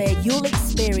atmosphere you'll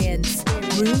experience.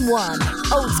 Room 1,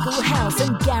 old school house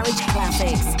and garage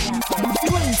classics.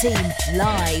 Dream Team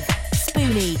live.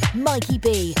 Spoonie, Mikey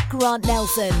B, Grant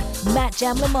Nelson, Matt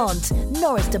Jam Lamont,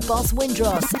 Norris to Boss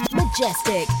Windross,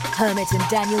 Majestic, Hermit and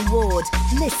Daniel Ward,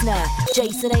 Listener,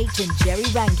 Jason H and Jerry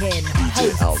Rankin,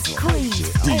 Hosts, Creed,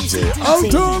 DJ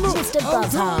MCDT, Alton. Mr.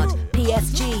 Buzzhard,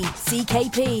 PSG,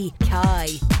 CKP,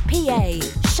 Kai, PA,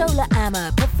 Shola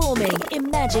Amma performing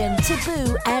Imagine,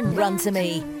 Taboo and Run to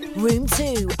Me. Room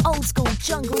 2, old school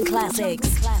jungle classics.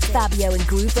 Fabio and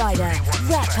Groove Rider,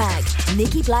 Rat Pack,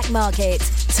 Nicky Black Market,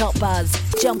 Top Buzz,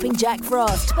 Jumping Jack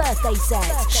Frost, Birthday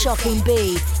Set, Shocking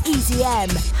B, Easy M,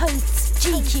 Hosts,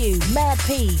 GQ, Mad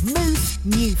P, Moose,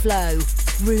 New Flow.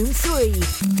 Room 3,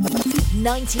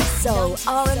 90s Soul,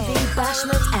 R&B,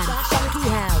 Bashment and Funky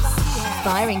House.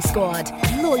 Firing Squad,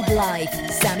 Lloyd Life,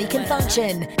 Sammy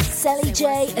Confunction, Selly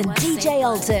J and DJ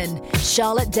Alton,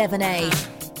 Charlotte Devaney.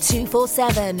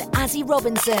 247, Azzy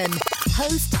Robinson,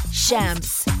 host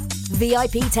Shamps.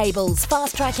 VIP tables,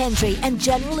 fast track entry and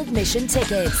general admission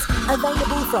tickets.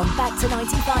 Available from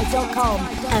back295.com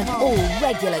and all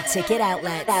regular ticket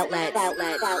outlets.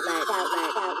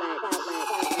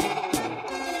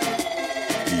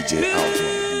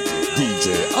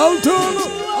 DJ Alton.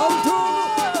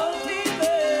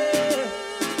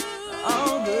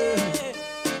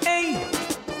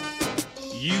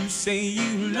 You say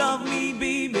you love me,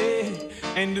 baby,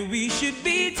 and we should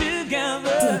be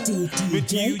together.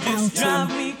 But you just drive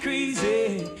me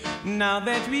crazy. Now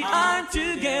that we are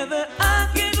together, I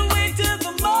can't wait till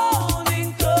the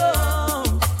morning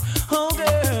comes. Oh,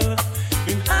 girl,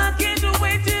 and I can't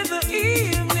wait till the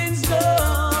evening's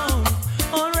done.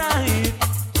 Alright,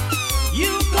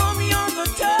 you call me on the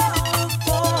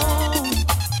telephone.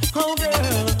 Oh,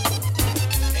 girl,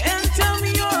 and tell me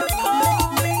you're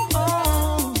coming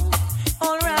home.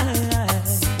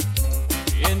 Alright,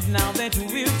 and now that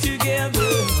we're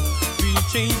together, we'll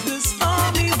change the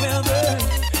stormy weather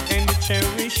and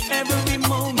cherish every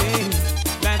moment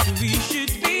that we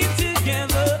should be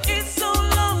together. It's so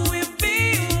long we've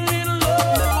been in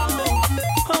love.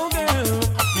 Oh girl,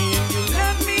 and you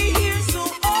left me here so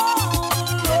all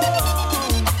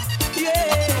alone.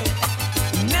 Yeah,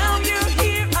 now you're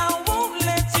here, I won't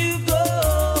let you go.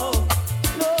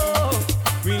 No,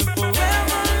 we'll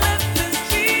forever let this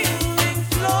feeling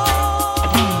flow.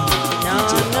 No,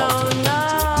 no, no.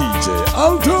 DJ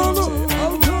Alton.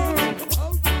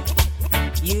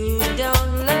 You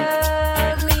don't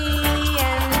love me,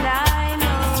 and I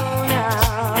know now.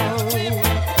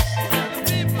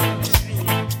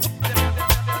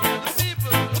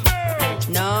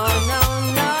 No, no,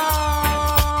 no.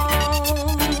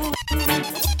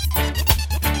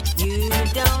 You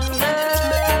don't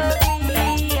love me,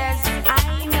 yes, I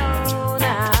know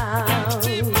now.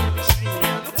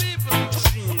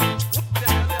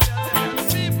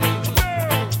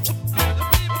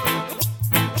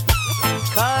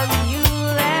 'Cause you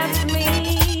left me,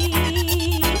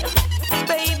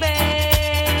 baby,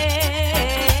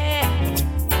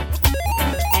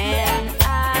 and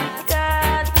I've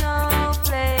got no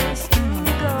place to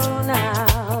go now.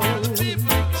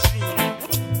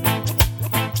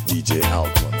 DJ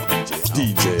Alton.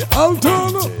 DJ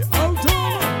Alton.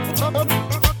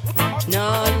 No,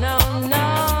 no, no.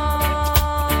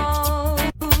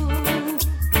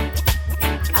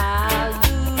 I'll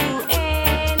do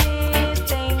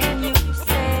anything you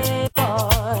say, boy.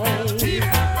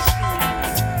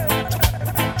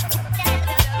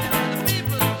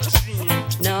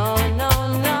 No, no,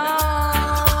 no.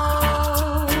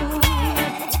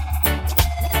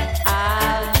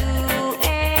 I'll do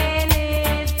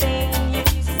anything you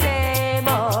say,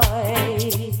 boy.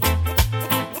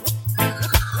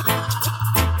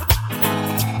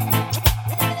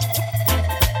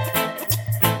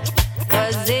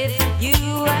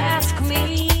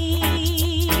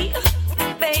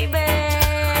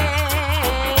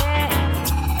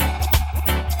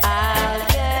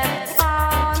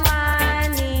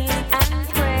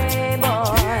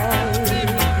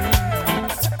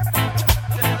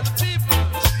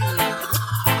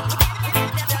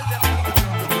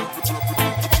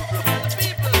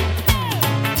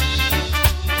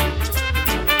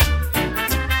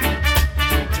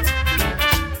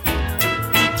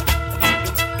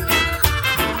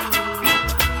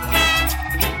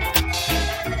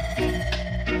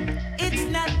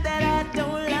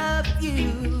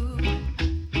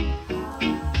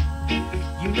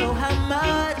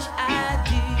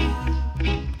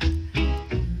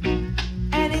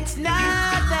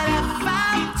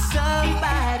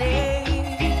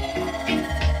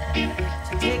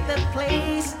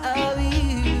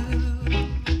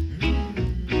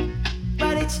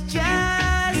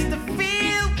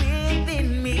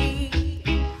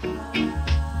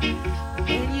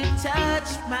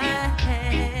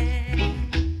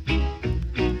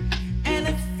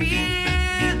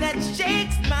 and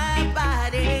shakes my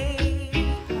body.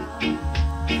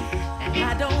 And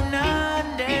I don't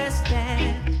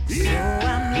understand, so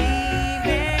I'm leaving.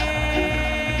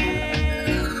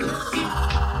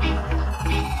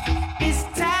 This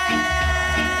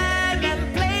time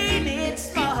I'm playing it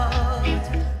smart.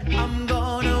 I'm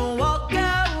gonna walk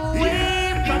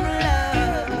away from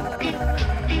love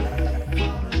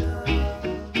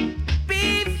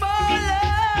before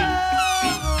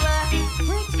love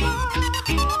breaks my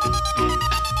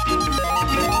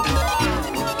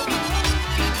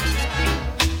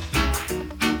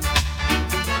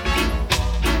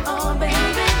Oh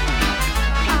baby,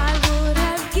 I would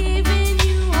have given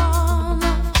you all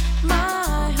of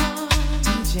my heart,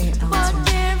 but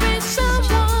there is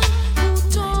someone who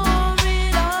tore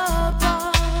it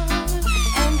apart,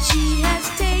 and she has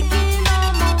taken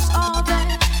almost all that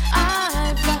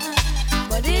I've got.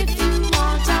 But if you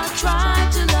want, I'll try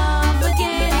to love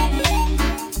again.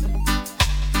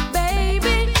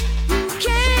 Baby, you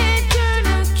can't turn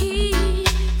a key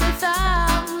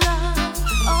without love.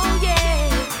 Oh yeah,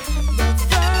 the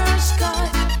first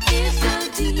cut is the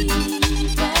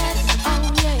deepest. Oh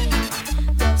yeah,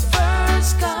 the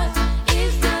first cut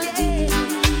is the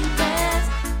deepest.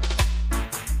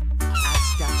 I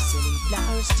stopped selling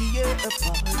flowers to your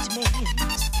apartment.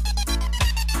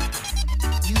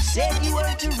 You said you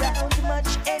weren't around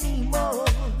much anymore.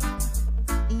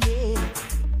 Yeah,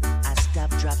 I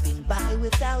stopped dropping by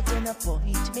without an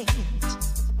appointment.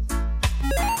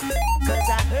 'Cause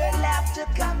I heard laughter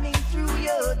coming through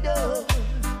your door.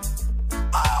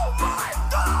 Oh my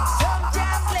God!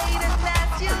 Sometimes late at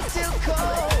night you still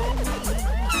call me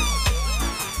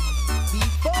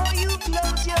before you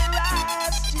close your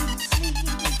eyes to sleep.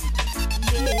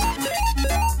 Yeah,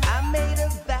 I made a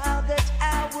vow that I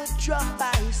would drop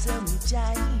by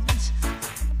sometimes,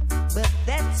 but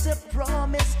that's a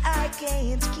promise I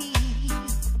can't keep.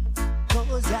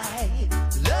 'Cause I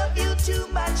love you too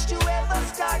much to ever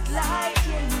start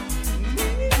liking me.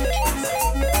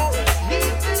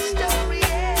 Leave the story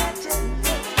at an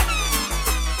end.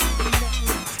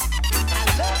 I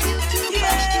love you too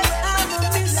much to ever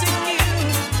start liking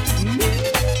me.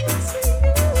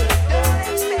 Don't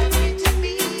expect me to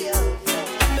be your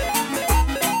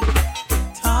friend.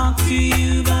 Talk to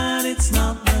you, but it's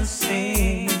not the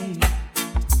same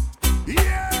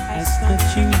as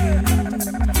touching you.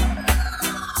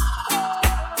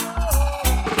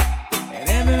 And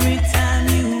every time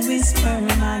you whisper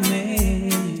my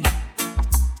name,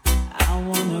 I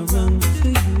wanna run to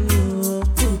you.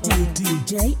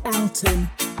 DJ Alton.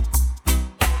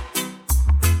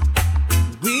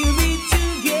 We'll be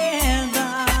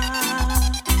together,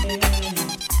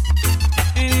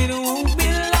 and it won't be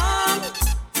long.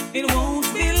 It won't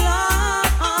be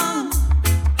long,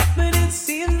 but it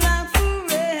seems like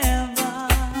forever.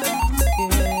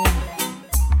 Yeah.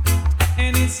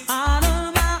 And it's hard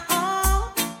on my own,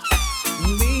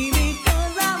 baby,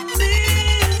 'cause I'm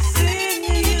missing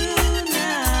you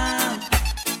now.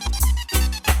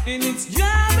 And it's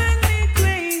driving me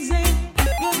crazy,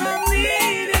 'cause I'm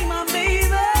needing my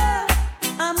baby.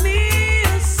 I'm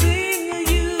missing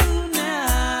you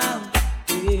now.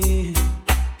 Yeah.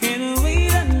 Can't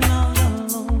wait another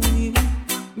long evening,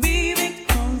 baby,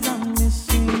 'cause I'm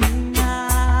missing you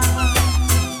now.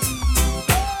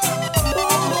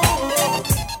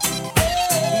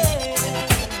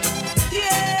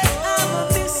 Yeah, I'm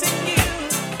missing you.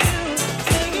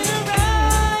 Taking a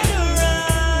ride,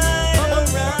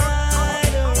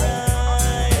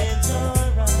 it's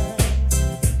alright.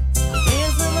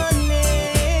 Here's the money.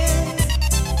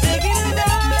 Taking a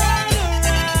ride,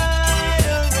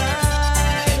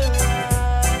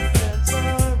 it's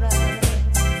alright.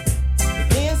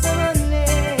 Here's the money.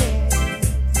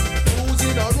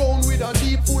 Cruising around with a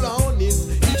jeep full of honeys.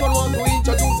 Each one want to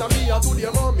introduce me to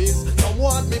their mummies. Some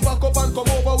want me back up and come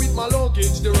over with my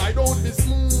luggage. The ride won't be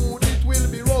smooth, it will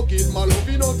be rugged. My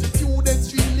loving attitude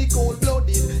extremely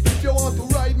cold-blooded. If you want to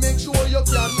ride, make sure you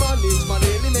can manage. My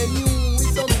daily menu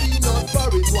is something not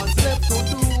porridge. What's left to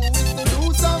do is to do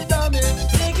some damage.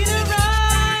 Taking a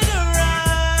ride,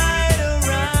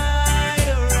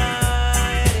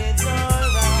 it's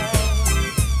alright.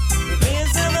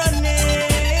 Here's the money.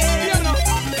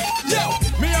 Yo,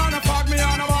 me on a fuck, me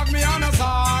on a walk, me on a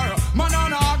star. Man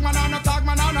on a hog, man on a tag,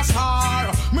 man on a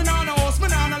star. Me on a house, me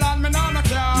on a land, me on a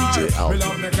car. Me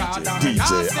love me God and me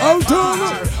can't stay far.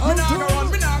 Me nah go run,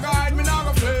 me nah go hide, me nah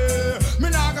go play. Me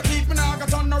nah go thief, me nah go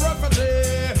turn no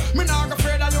refugee. Me nah go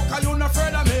afraid of you 'cause you not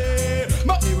afraid of me.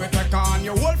 But me will take on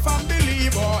your whole family,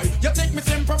 boy. You think me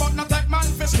simple but not take man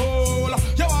for school.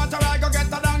 You want to ride, go get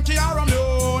a donkey or a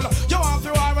mule. You want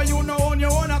to ride where you know on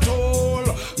your own at all.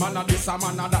 Man, this this a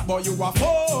man and that boy you a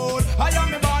fool. I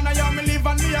am me born, I am me live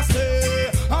and me a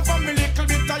stay. And from me little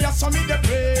bit I saw me the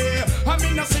pray. I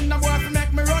mean no sin no boy to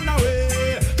make me run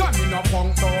away. Cause me no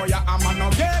punk boy, I'm a no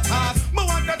get ass. Me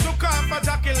want to took off for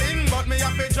Jacqueline, but me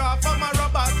have to draw for my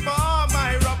rubbers, for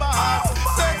my rubbers.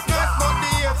 Sex nice but the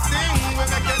hate sting. We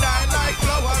make you die like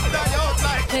flowers, die out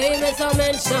like famous I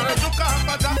mention. I took off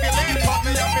for Jacqueline, but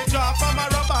me have to draw for my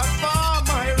rubbers, for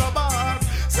my rubbers.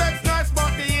 Sex nice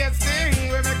but the hate sting.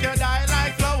 We make you die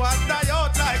like flowers, die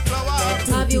out like flowers.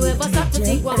 Have you ever stopped to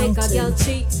think what make a girl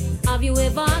cheat? Have you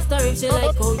ever asked her if she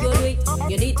like how you do it?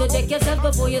 You need to check yourself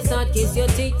before you start kiss your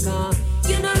teeth, car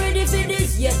you're not ready for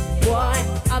this yet, boy.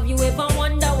 Have you ever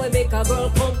wondered what make a girl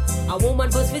come? A woman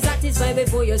must be satisfied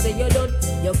before you say you're done.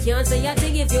 You can't say a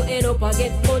thing if you end up and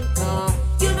get fun, car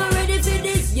you're not ready for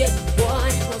this yet,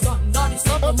 boy. Was under the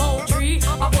sycamore tree.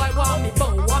 A boy want me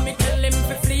bow, want me tell him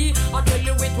to flee. I tell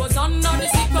you it was under the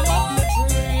sycamore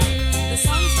tree. The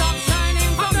sun stopped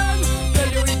shining for them. Tell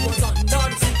you it was under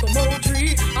the sycamore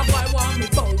tree. A boy want me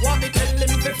bow, want me tell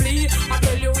him to flee. I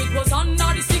tell you it was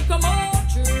under the sycamore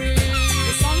tree.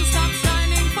 The sun stopped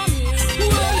shining for me.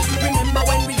 Well, remember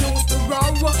when we used to grow?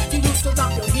 You used to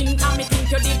rock your hin, and me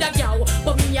think you did a yow.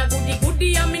 But me a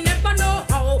goody and me never know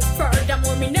how.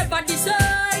 Furthermore, me never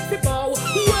decide to bow.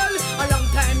 Well, a long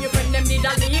time your friend them did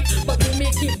a leak, but you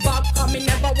make it back, and me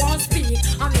never want speak.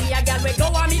 And me a gal we go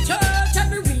on me church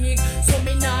every week, so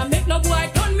me nah make no boy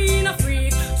turn me in a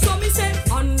freak. So me say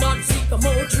under the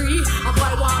sycamore tree, a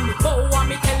boy want me go, want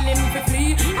me tell him to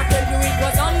flee. I tell you it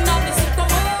was under the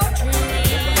sycamore tree.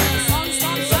 The sun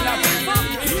stopped shining for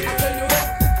me. I tell you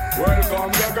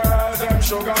welcome the girls, them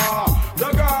sugar. The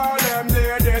girl, them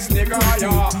ladies, nigga,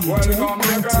 yeah. Welcome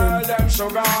the girl, them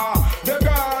sugar. The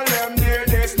girl, them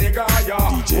ladies, nigga,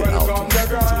 yeah. Welcome the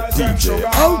girls, them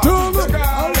sugar. The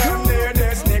girl, them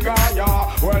ladies, nigga, yeah.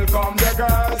 Welcome the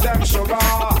girls, them sugar.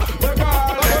 The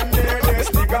girl, them ladies,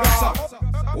 nigga.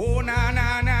 Oh na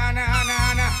na na na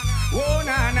na na. Oh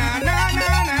na na na na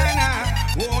na na.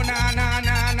 Oh na na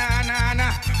na na na na.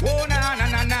 Oh na na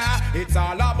na na. It's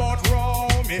all about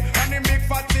Romy and the big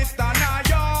fat sister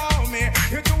Naomi.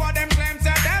 You two of them claims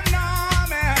that them know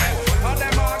me. All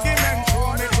them argument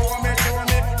throw me.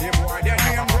 The boy their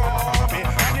name Romy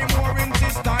and the more in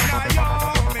sister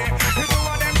Naomi. You two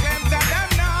of them claims that them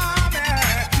know me.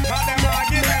 All them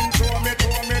argument throw me.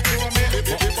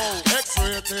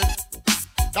 X-rated.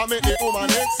 That make the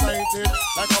woman excited.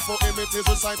 Like a poem it is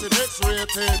recited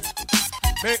X-rated.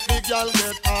 Make the girl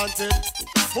get haunted.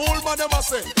 Fool man them a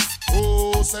say,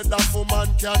 who said that woman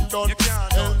can done?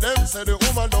 Tell them say the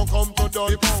woman don't come to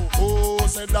done. Who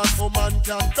said that woman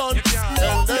can done?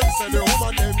 Tell them say the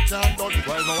woman them can done.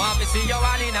 Well, me want to see you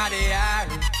all in the air.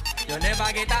 You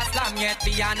never get a slam yet, for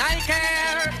your I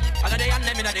care. All of the and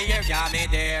them in the air, yeah me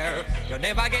there. You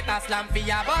never get a slam for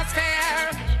your bus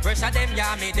fare. Pressure them,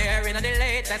 yeah me there. In the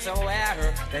latest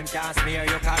wear, them can't smear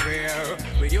your career.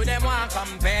 With you them want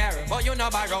compare, but you no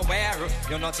borrow wear.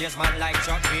 You no chase man like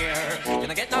Chuck here. You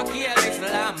no get no careless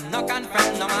slam, no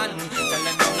confront no man. Tell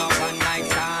them you no one night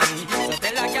stand. So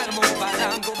tell a girl move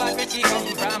along, go back where she come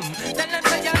from. Tell them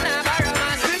say you never borrow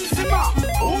man.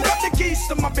 Who got the keys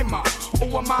to my bimmer?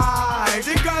 Who am I?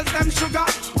 The girls them sugar.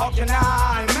 How can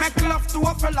I make love to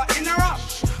a fella in a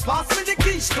rush? Pass me the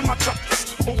keys to my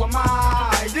trucks. Who am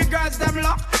I? The girls them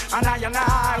lock. And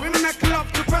I, we make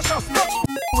love to precious.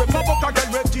 We pop up a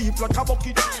girl with deep like a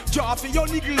bucket. Drop your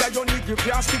niggle like your niggle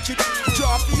can't stitch it.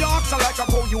 Drop your oxen like a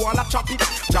cow, you wanna chop it.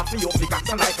 Drop your pickaxe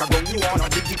like a gun, you wanna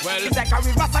dig it. Well, it's like a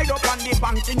riverside up on the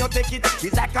bank and you take it.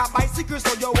 It's like a bicycle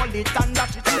so you hold it and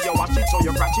dash it. So you watch it, so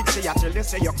you crash it. Say you tell you,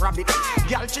 say you grab it.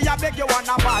 Girl, she a beg you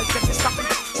wanna ball, say stop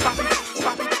it, stop it,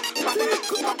 stop it.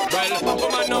 Well,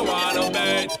 woman no wanna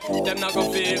bet. Them not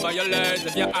gon' feel violate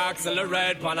if you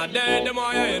accelerate. Pan a day, them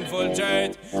more you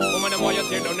infiltrate. Woman, them more you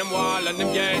tear down them wall and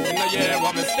them gate. In the year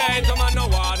what mistake, woman no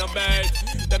wanna bet.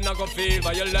 Them not gon' feel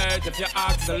violate if you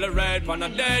accelerate. Pan a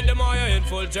day, them more you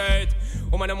infiltrate.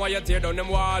 Woman, them why you tear down them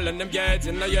wall and them gates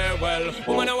in the year. Well,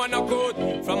 woman, I wanna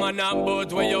cut from a knock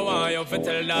boat where you want you fit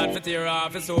tell that fit tear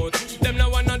off his suit. Them no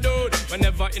wanna dude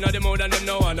whenever in the mood and them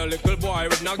no want a little boy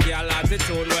with no girl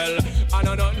attitude. Well, I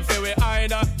know nothing for we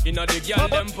either. You know the girl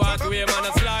them pathway man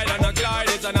a slide and a glide.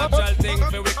 It's a natural thing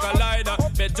for we collider.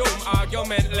 Bedroom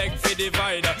argument leg for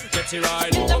divider. Get she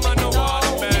ride. Woman, no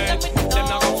wanna bed. Them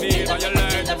not gonna feel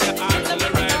violate if you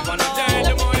accelerate. One a day,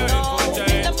 the more you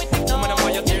infiltrate. Woman, the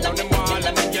more you tear down them wall.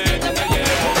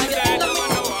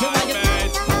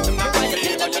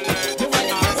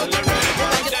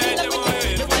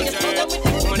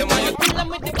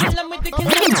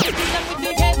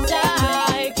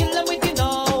 Kill them with the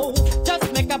no.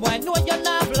 Just make a boy know you're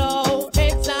not blow.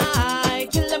 Heads high.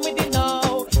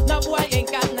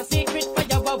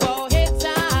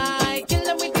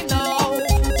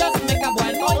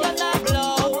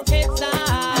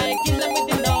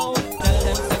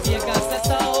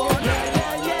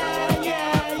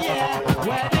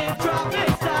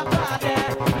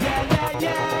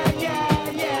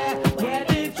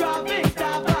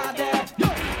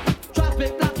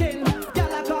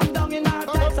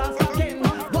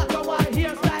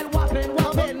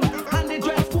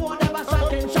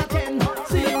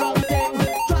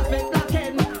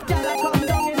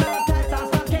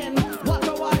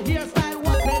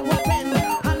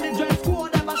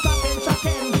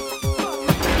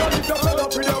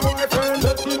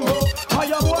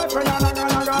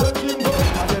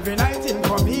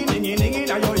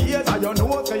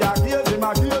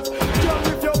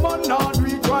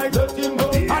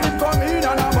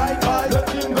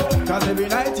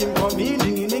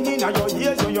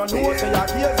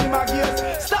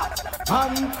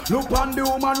 And look on the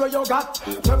woman where you got.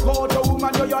 Check out the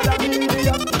woman where you're the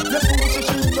media. You see she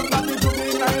shit up at the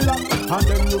juggling island. And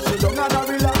then you sit down and a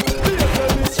relax. Baby,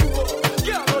 miss you.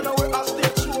 Can't run away and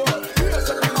stay true. Here's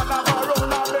the man have a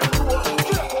run and bend through.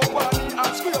 Scrape up on the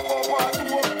and scrape up on the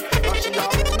wall. And she a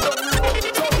run down the road.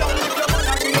 So you leave your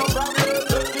man and give your problem.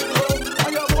 Let it go.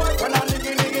 And your boyfriend and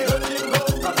niggy niggy let it go.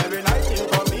 Cause every night you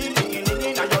come in, niggy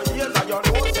niggy. And your ears and your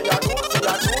nose. Say your nose, say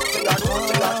your nose, say your nose,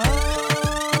 say your nose.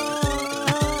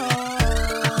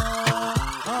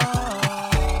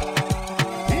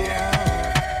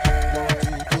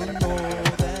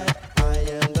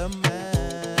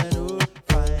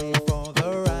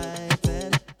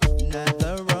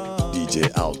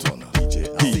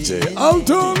 DJ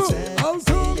Alton.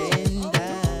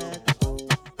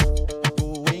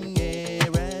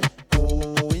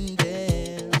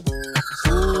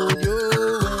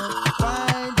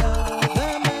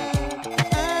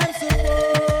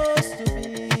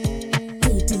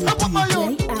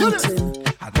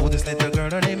 I know this little girl,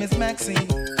 her name is Maxine.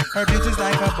 Her beauty's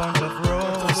like a bunch of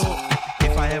roses.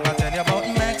 If I ever tell you about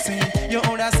Maxine, you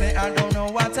older say I don't know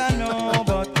what I know,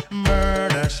 but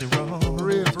murder she wrote.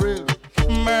 Real.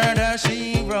 Murder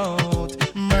she wrote.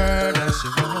 Murder she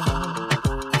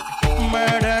wrote.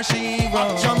 Murder she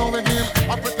wrote. Jam over him,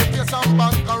 a pretty face and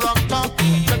bad character.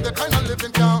 Them the kind of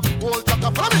living can hold chaka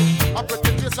for me. A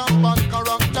pretty face and bad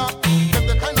character. Them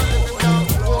the kind of living can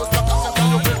hold chaka. Say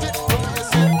you pretty, you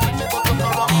face it, pretty but your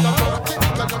character dirty.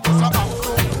 Tell you just a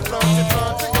afro, flirty,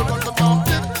 you run to talk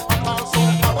it. I'm also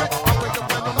married, I'm with the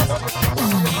friend of my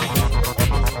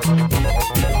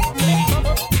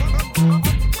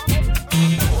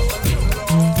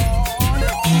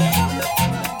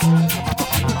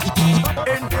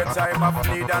time of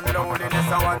need and loneliness,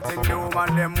 I want to do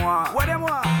man them want. What them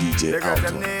want? DJ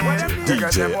Alton.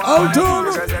 DJ Alton.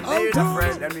 Because them need a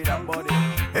friend, them need a buddy.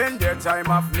 In their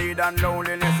time of need and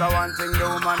loneliness, I want to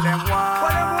do man them want.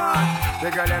 What them want? The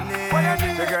girl them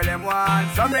need, the girl them want.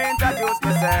 So me introduce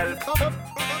myself.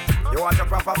 You want a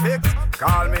proper fix?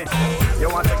 Call me. You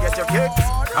want to get your kicks?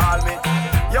 Call me.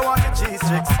 You want your cheese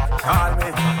tricks? Call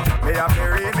me. Me have the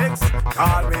remix?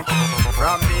 Call me.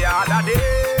 From the other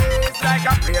days, like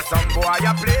I play some boy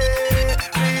I play.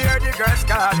 Me hear the girls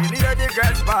calling, hear the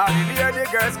girls bawling, hear the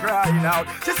girls crying out.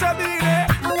 She said, "Baby,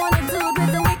 I want a dude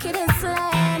with the wickedest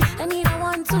slang. I need a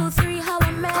 1, 2, 3, how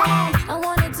a man. I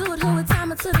want a dude who would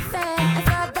time it to the fan. I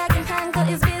thought back and handle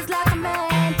his biz like a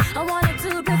man. I want a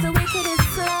dude with the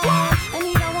wickedest slang. I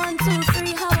need a 1, 2,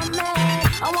 3, how a man.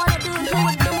 I want a dude who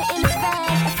would do it in his van.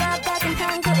 I thought back and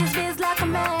handle his biz like a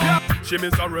man. She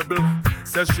miserable,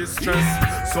 says she's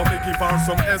stressed, so me give her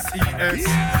some SES.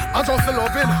 I just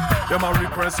loving, them a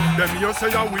request, them here say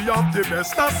we have the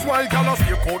best. That's why gal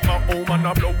stay out my home and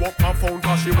I blow up my phone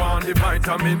cause she want the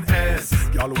vitamin S.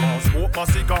 Gal want smoke my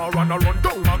cigar and I run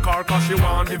down my car cause she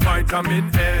want the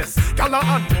vitamin S. Gal a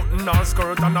unbutton her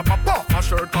skirt and a pop off her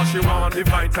shirt cause she want the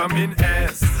vitamin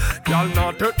S. Gal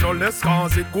not take no less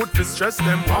cause it good to stress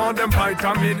them want them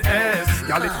vitamin S.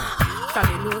 Gal it from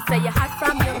you know say you hot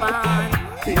from your man.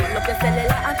 Pull up your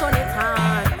cellular and turn it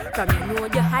on. From you know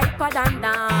you hyper than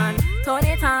Dan. Turn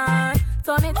it on,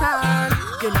 turn it on.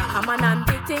 You know come on and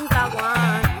big things I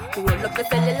want. Pull up your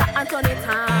cellular and turn it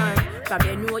on. From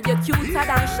you know you cuter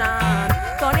than Sean.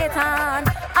 Turn it on.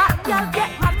 Y'all get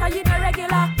mad cause you no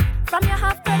regular. From your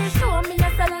half to the show me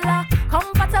your cellular.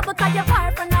 Comfortable cause your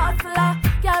boyfriend a hustler.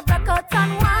 Y'all break out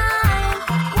and wine,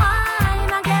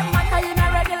 wine and get mad cause you no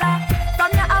regular.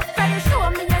 From your half to the show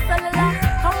me your cellular.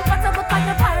 Comfortable cause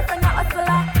your boyfriend a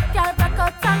hustler. Y'all break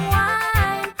out and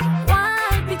wine,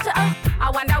 wine. Picture of I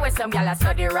wonder where some y'all are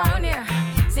study round here.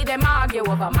 See them argue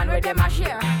over man where them a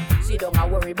share. See don't a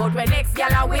worry about when next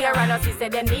y'all are wear. And us say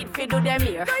they need to do them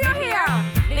here. Do you hear?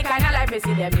 The kind of life we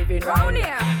see them living round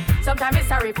here. Sometimes it's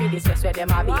sorry for this just where them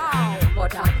a be.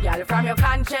 But y'all from your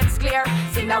conscience clear.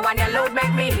 See now when your load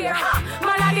make me hear.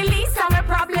 Man are the least of my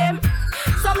problem.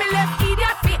 So me left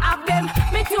idiot fi have them.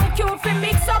 Me too cute fi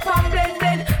mix up and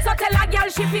blend. So tell a girl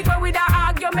she fi go with her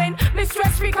argument. Me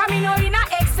stress free cause me know in a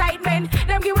excitement.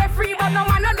 Them give way free but no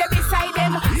man no dey beside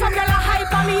them. Some girl a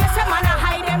hype on me, yes a man a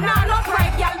hide them. Nah no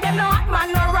pride girl, them no hot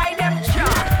man no ride them.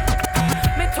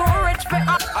 Me too rich fi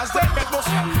up.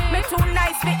 Me too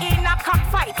nice fi in a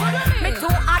cockfight. Me too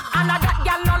hot and a that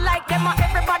girl no like them.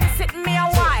 Everybody sitting me a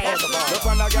while. Look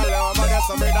on a girl over there,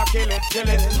 so me da kill it.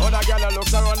 Other girl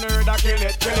looks around her, da kill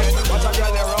it. Watch a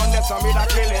girl around there, so me da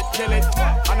kill it.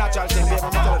 A natural thing, baby, me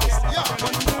tell you this.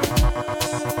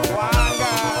 One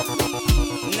girl,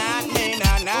 not me,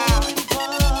 nah.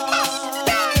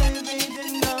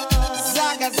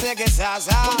 Zaga, ziggy,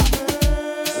 zaza.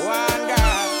 One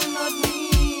girl,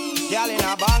 girl in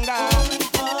a banga.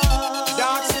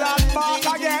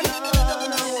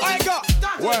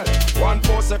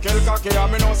 cocky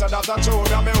and me know say that a true.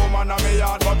 Me a me woman and me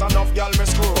yard, but enough girl me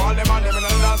screw. All them and them in the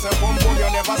dance say boom boom you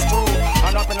never screw.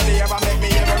 And up in the ever make me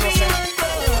ever no say.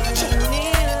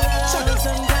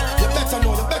 You better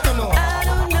know, you better know. I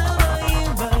don't know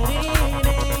you, but it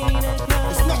ain't a crime.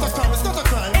 It's not a crime, it's not a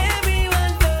crime.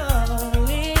 Everyone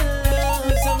fall in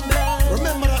love sometimes.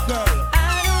 Remember that girl.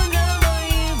 I don't know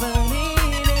you, but it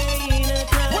ain't a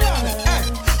crime. Hold on, hey,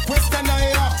 question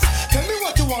I ask. Tell me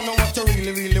what you wanna, what you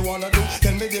really, really wanna do.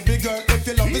 Tell me baby girl, if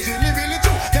your love is really, really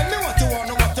true. Tell me what you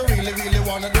wanna, what you really, really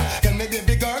wanna do. Tell me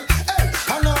baby girl, hey,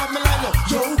 I know I'm like no.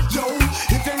 Yo, yo,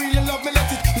 if you really love me,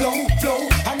 let it flow, flow.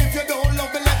 And if you don't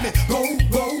love me, let me go,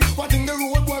 go. What in the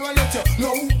road, boy, I let you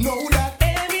know that.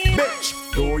 Bitch,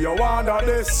 do you wanna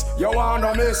this? You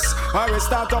wanna miss? I will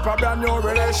start up a brand new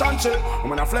relationship. I'm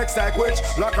gonna flex like witch,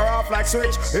 lock her off like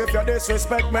switch. If you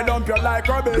disrespect me, dump you like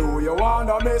rubbish. Do you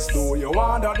wanna miss? Do you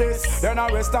wanna this? Then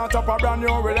I will start up a brand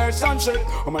new relationship.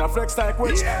 I'm gonna flex like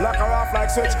witch, lock her off like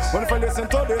switch. When if you listen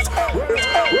to this,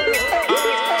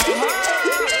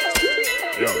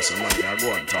 yo, somebody I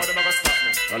go and talk.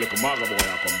 I look a maga boy,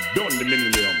 I come down the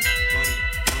millennium.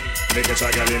 Make a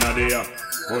child in a day.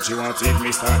 What she want to eat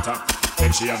me starter.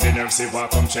 Then she have the nerve say, "Wah,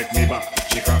 come check me back."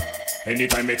 She crack.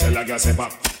 Anytime me tell a girl say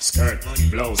back. Skirt,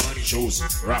 blouse, shoes,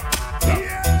 rap,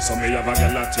 black. So me have a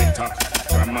girl at TikTok.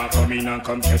 Grandma come in and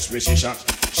come catch me she shot.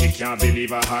 She can't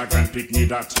believe her grand pick me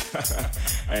that.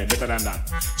 Hey, better than that.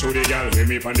 To the girl, hear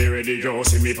me on the radio,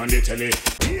 see me on the telly.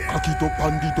 Cock it up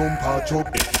on the dumper truck.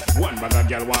 One bag of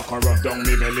girl walk and rub down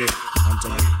me belly.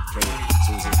 Anthony, Kelly,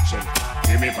 Susie, Shelly.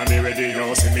 Hear me on the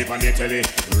radio, see me on the telly.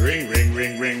 Ring, ring,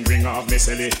 ring, ring, ring off me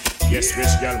silly. Yes,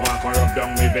 bitch, girl walk and rub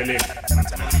down me belly.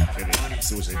 Anthony, Kelly,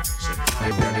 Susie, Shelly.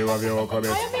 If you do have your walk a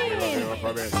bit,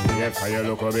 yes, how you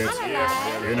look a bit.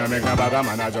 You know make a bag of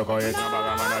man a joke of it.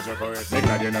 Make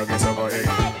a you know get so good. So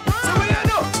what you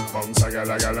do? Bounce a girl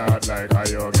hot like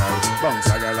a yo girl. Bounce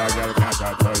a girl can't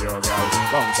chat to you girl.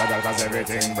 Bounce a girl cause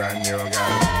everything brand new girl.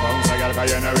 Bounce a girl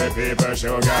cause you know with people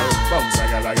show girl. Bounce a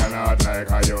girl hot like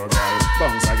a yo girl.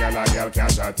 Bounce a girl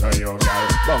can't chat to you girl.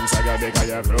 Bounce a girl because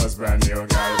your clothes brand new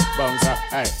girl. Bounce a,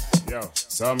 hey. Yo,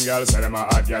 some girls say them a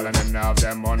hot girl and them now have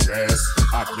them on dress.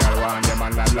 Hot girl want them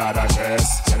and that lot of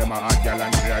dress. Say them a hot girl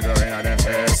and they go in on them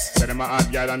face. Say them a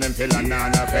hot girl and them feel on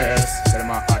the face. Say them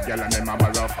a hot girl and them have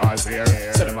a rough ass hair.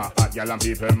 Say them a hot girl and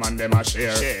people man them a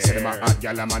share. Say them a hot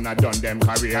girl and man a done them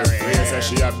career. We say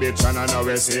she a bitch and I know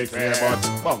we sick fair, but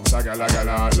bounce a girl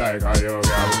hot like a yo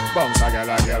girl. Bounce a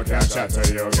girl can't chat to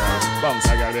you girl. Bounce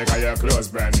a girl because your clothes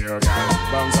brand new girl.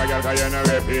 Bounce a girl because you know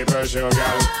where people show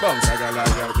girl. Bounce a girl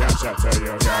can't chat to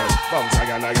you girl. Bounce a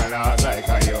girl hot like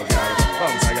a yo girl.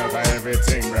 Bounce a girl for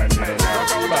everything brand new girl.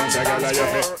 Bounce a girl you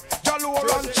fit. Galore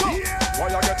and chop. Why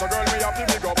you get a girl me have to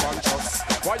big up and trust?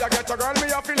 Why you get a girl me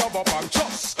have to love up and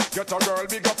trust? Get a girl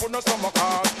big up on the stomach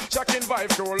hard. Checking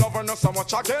vibe to love her no so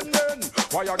much again then.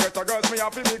 Why you get a girl me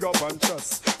have to big up and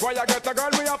trust? Why you get a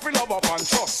girl me have to love up and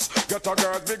trust? Get a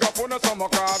girl big up on the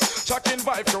stomach hard. Checking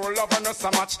vibe to love her no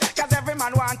so much. Cause every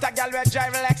man want a girl we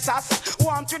drive Lexus.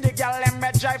 Want to the girl them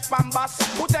we drive Pambas.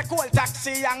 Who take old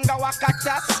taxi and go a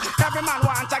cactus. Every man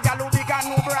want a girl who big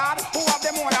and who broad. Who have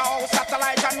them own a house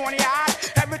satellite and one yard.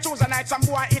 Every Tuesday night some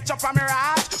boy itch up from me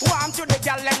rat. Want to the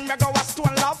girl them we go a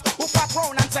stone love. Who fat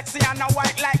round and sexy and a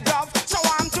white like dove. So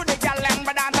want to the girl them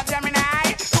we dance a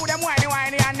Gemini. To them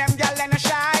whiny and them girl them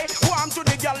shy. Want to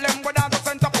the girl them we dance a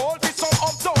Center Pole. Be so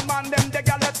uptown man them the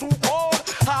girl they too cold.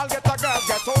 I'll get a girl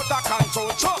get out of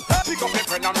control. Pick up me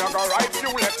friend and me go write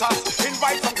few letters.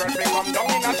 Invite some girls me come down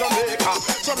in a Jamaica.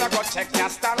 So me go check ya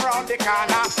stand round the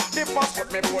corner. The first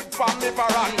foot me put from me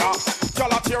veranda.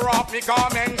 Girl a tear off me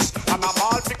garments. And a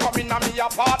ball fi come in a me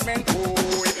apartment. Ooh,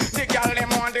 the girl them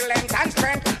want the length and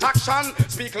strength. Action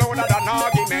speak louder than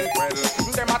argument. Well,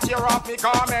 them a tear off me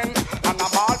garment. And a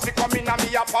ball fi come in a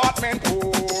me apartment.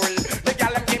 Ooh, the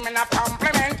girl them give me a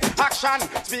compliment. Action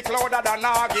speak louder than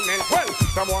argument. Well,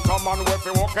 them want a man with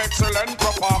fi work excellent.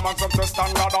 Performance up to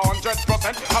standard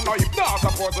 100%. And now if not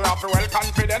suppose you have to well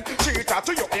confident. Cheater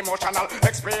to your emotional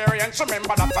experience.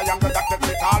 Remember that I am the doctor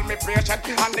to call me patient.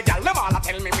 And the girl them all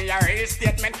tell me a real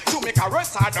statement. To make a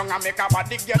rest hard down and make a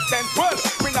body get sent. Well,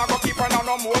 we not go keep on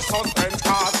no more suspense.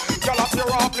 Cause girl a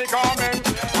tear off me garment.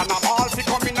 And a ball fi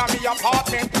come in a me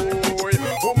apartment. Boy,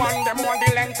 woman them want the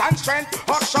length and strength.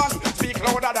 Action speak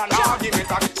louder than argument.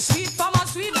 Sweet mama,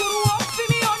 sweet guru up for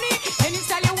me honey. Any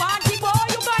style you want it, boy,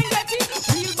 you can get it.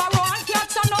 Wheelbarrow and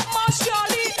cats and up more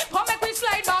surely. Come make we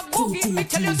slide back boogie. Me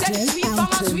tell you say, sweet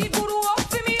mama, sweet guru up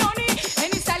for me honey.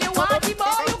 Any style you want it,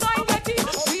 boy, you can get it.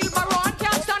 Wheelbarrow and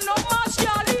cats and up more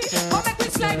surely. Come make we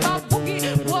slide back boogie.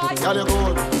 Why? Girl you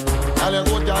good, girl you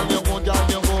good, girl you good, girl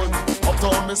you good.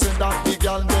 Uptown me say that the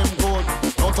girl them good.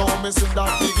 But how me see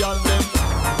that big girl them.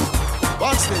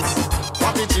 Watch this.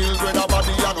 Papi chill with a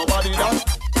body and nobody that.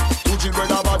 Two chill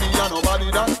with a body and nobody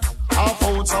that. Half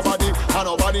ounce a body and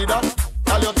nobody that.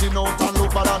 Tell your tin out and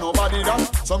look bad and nobody that.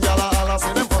 Some gyal a holla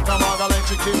say them fuck a maga like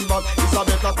chicken back. It's a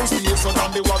better to stay so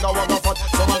than the wagga wagga fat.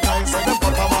 Some a kind say them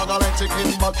fuck a maga like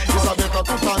chicken back. It's a better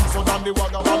to stand so than the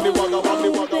wagga wagga wagga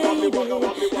wagga wagga wagga wagga.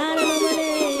 I don't know my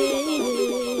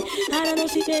name. I don't know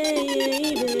she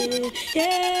baby.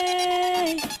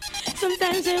 Yeah.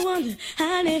 Sometimes I wonder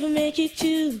I'll never make it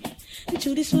to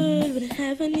this world without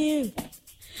having you.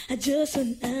 I just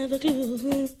don't have a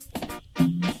clue.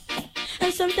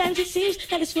 And sometimes it seems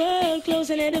that this world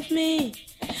closing ahead of me,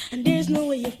 and there's no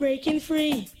way of breaking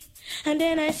free. And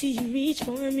then I see you reach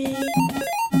for me.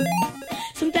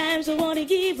 Sometimes I wanna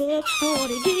give up, I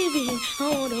wanna give in, I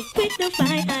wanna quit the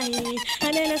fight.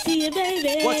 And then I see you,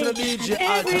 baby. Watch the DJ.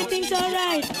 And everything's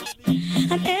alright.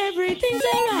 And everything's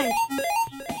alright.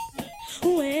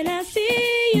 When I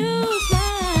see you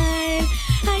smile,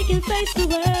 I can face the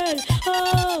world.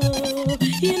 Oh,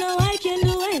 you know I can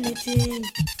do anything.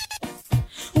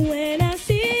 When I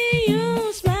see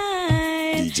you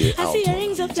smile, DJ I see your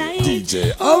rings of light.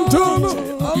 DJ Alton.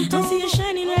 I see you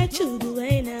shining right through the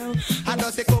way now. I know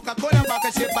say Coca-Cola back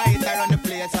a shape by it around the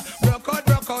place. Broke out,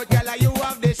 girl, you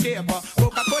have the shape.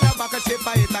 Coca-Cola back a shape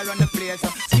by it around the place.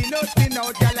 Skin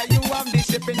out, girl, you have the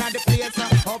shape in the place.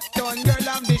 Uptown girl,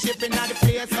 I'm the shape in the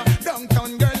place.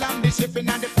 Downtown girl, I'm the shape in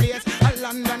the place.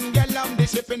 London girl, I'm the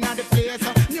shape in the place.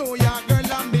 New York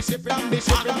girl, I'm the shape, I'm the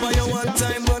shape. By your one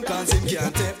time man, cause him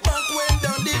can't take back when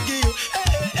down the give you.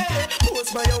 Hey.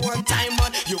 Post by your one time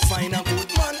man, you find a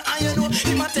good man, and you know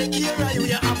he might take care of you.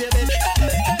 You have your bed,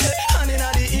 hand in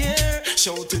the ear.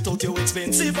 Shout it out, you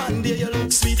expensive, and there you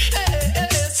look sweet. Hey,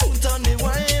 suit on the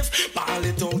wife, ball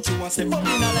it out, you want to step up in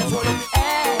a life for them.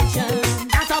 Action,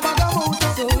 that's a bag of mood,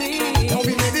 so we. Don't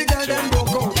be made the girl them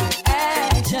broke out.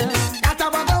 Action, that's a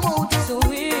bag of mood, so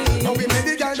we. don't be made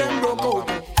the girl them broke out.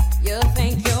 You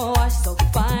think you're so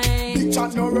fine? Big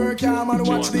chat no work, yeah man,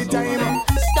 watch the time.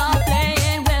 Stop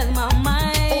playing with my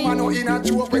mind. Oh man, no in a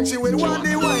joke when she will want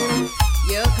the wine.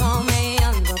 You call me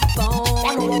on the phone.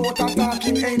 I know what I'm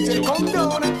talking, angel, come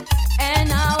down. And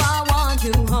now I want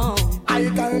you home. I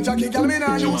tell Jackie, girl, me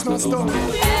nah use no stone.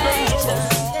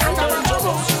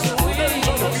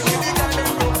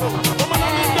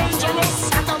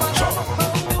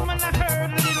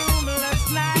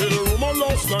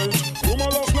 Last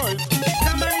night.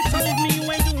 Somebody told me you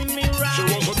ain't doing me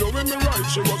right.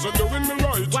 She wasn't doing me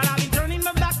right. While I be turning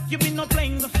my back, you be no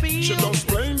playing the field. She just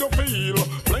playing the field.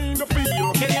 Can you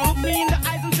look me in the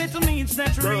eyes and say to me it's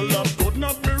not Girl, real? that could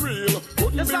not be real.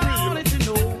 That's all I wanted to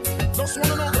know. Just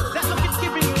wanna know. That look is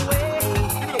giving you away.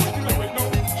 Give it away, no.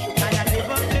 And I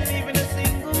never believe in a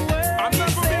single word. I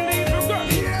never believe in that.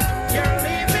 You're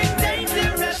living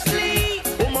dangerously.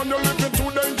 Woman, you're living too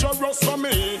dangerous for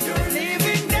me. You're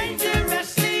living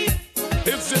dangerously.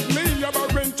 Is it me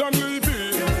about rent and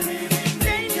leaving? You're living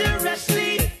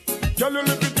dangerously. Girl, you're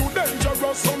living too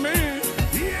dangerous for me.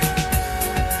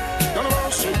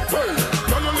 Girl,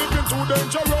 you're living too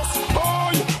dangerous.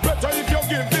 Boy, better if you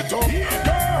give it up.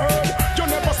 Girl, you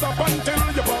never stop until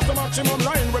you pass the maximum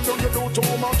line. Well, you do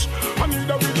too much. I need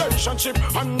a relationship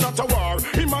and not a war.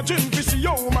 Imagine this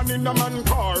woman in a man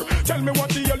car. Tell me what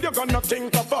the hell you gonna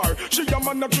think of her. She a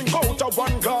man a drink out of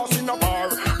one glass in a bar.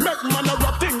 Make man a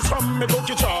rap things from me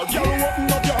cookie jar. Girl,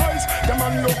 open up your eyes, the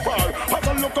man look far. As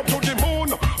I look up to the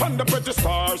moon and the pretty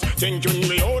stars, thinking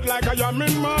me out like I am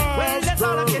in Mars. Well, that's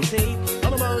all I can say.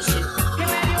 No mercy. Get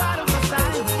ready out of my sight.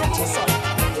 And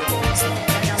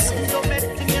I want your best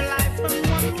in your life and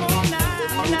one more night.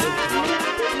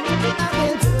 I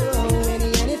will do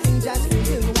anything just for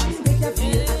you. Make you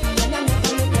feel happy and I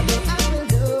never make you blue. I will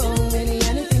do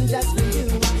anything just for you.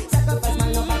 Sacrifice my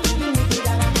love and give me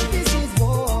that. This is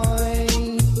boy.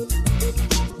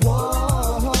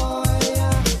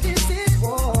 This is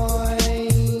boy.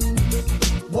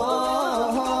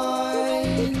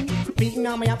 Beating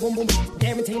on my boom boom.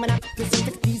 Everything man up. This is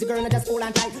easy girl, just hold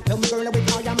on tight. Love me girl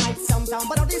with all your might. Sometime,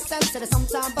 but all this sense,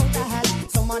 sometime about the head.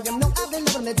 Some of them know I've been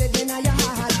loving me dead in your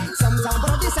heart. Sometime, but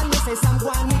all this and they say some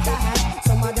one with the head.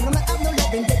 Some of them know I've no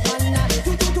loving dead one night.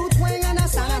 Two, twang and a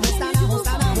stand,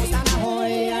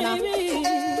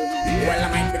 well, I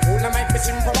might be cool, I might be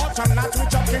simple, but I'm not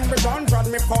rich up in return. Drag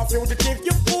me for fugitive,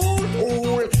 you fool.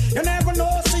 You never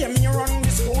know, see me run the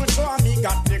school, so me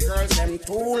got the girls, them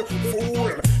tool,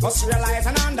 fool. Must realize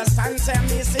and understand, say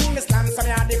me sing this land, so me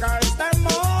had the girls, them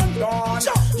on done.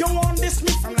 You want this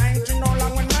me from 19 no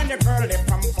long when man, the girl, they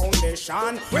from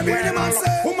foundation. Well,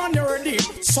 woman, you're deep,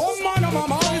 some man of my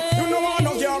man. You know I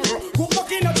know girl, who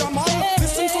fucking a jamal.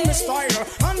 Listen to me style.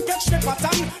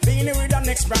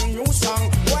 next brand new song.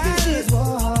 Well,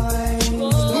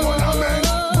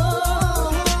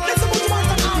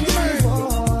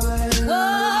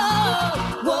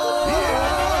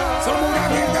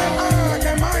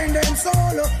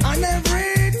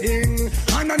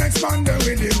 expand the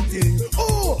rhythm thing.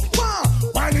 Oh, wow,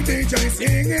 while the DJ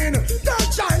singing, that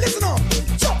child, listen up.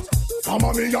 Chop. Some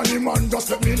of me and the man just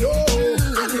let me know.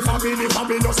 And if I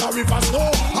be no sorry for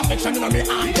snow. Affection in me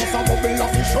heart just a bubble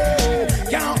of the show.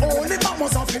 Can't hold it, that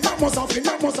must have it.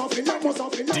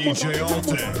 DJ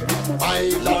Alton. My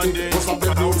daddy was a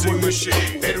bedroom bully.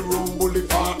 Bedroom bully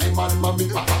for him and mommy.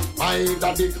 My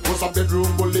daddy was a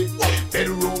bedroom bully.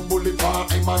 Bedroom bully for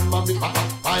him and mommy. My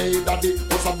daddy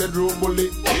was a bedroom bully.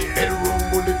 Bedroom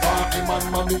bully for him and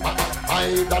mommy. My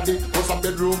daddy was a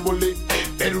bedroom bully.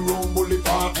 Bedroom bully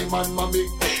for him and mommy.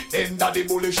 Then daddy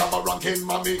bully shabba ranking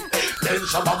mommy. Then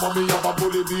shabba mommy have a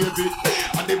bully baby.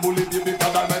 And the bully baby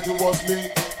father like it was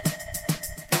me.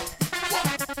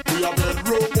 We have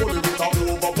bedroom bully with a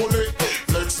over bully.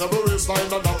 Flexible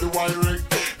waistline and have the wiring.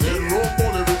 Bedroom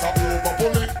bully with a over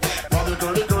bully. And the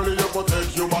girly you protect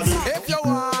your body. if you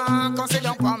want, come sit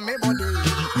down on me body.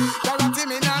 Guarantee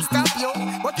me not stop you.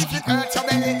 But if it hurt your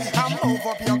belly, I'm move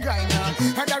up your grinder.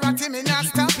 And guarantee me not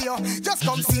stop you. Just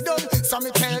come sit down. So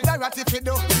me tell Dorothy if you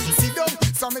do. Sit down.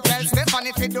 So me tell Stephanie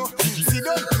if you do. Sit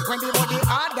down. When the body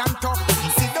hard and tough.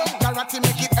 Sit down. Dorothy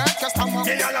make it hurt your stomach.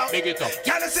 Big it up.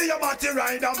 Can you see your body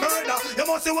ride a murder? You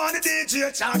must want the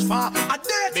DJ charge for a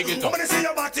death. Big it up. When you see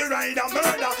your body ride a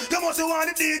murder, you must want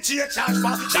the DJ charge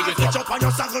for. Charge pitch up on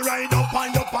your saddle, ride up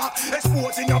on your park.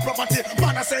 Exporting your property.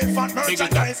 Man, I say fat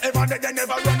merchandise. Ever they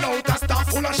never run out of stuff.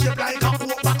 Full of shape like a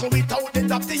coke back without the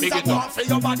top things that go on for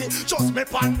your body. Trust me,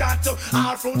 pan that.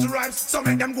 All fruit rhymes. Some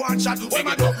of them go and chat. What am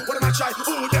I do? What am I try?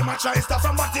 Who them I try? Stuff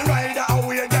from body rider.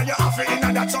 Away, yeah, you have it in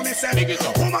and that's what me say.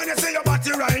 Woman, you see your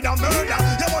body ride a murder.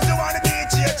 You must want the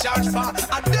DJ charge for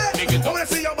a death. Woman, you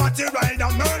see your body ride a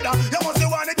murder. You must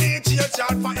want the DJ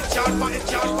charge for it, charge for it,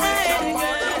 charge for it, charge for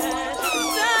it.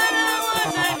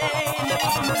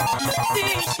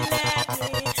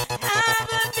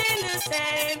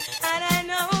 And I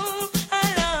know I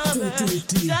love her.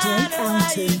 Don't know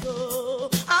why you go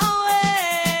away.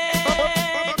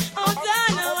 Oh,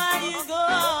 don't know why you go.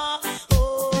 Oh,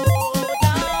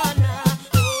 Donna.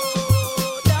 Oh,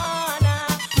 Donna.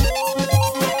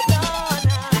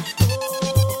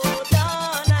 Oh,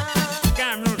 Donna.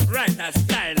 Come not right as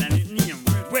style and it name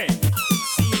well.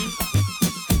 See,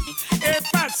 a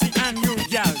Patsy and you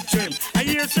gal trim. I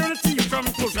hear some teeth from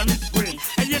close and it's brain.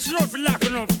 I hear slow for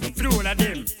locking up through all of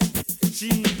them.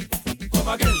 See, come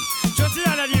again. Just the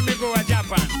other day me go to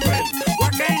Japan. Well,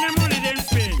 what kind of money them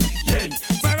spend? Yen.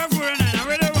 549,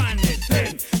 where they want it?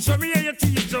 10. So me hear your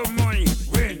teeth some money.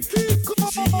 When? See,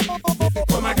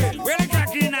 come again. Where the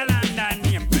cocky in a London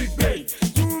name? Big Ben.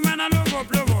 Two man a love up,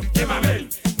 them a men.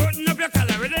 Button up your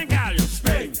collar, where they call you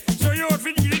Spain. So you out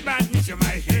for deal with badness, you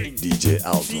my thing. DJ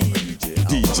Alton.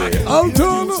 DJ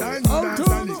Alton.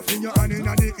 In your hand in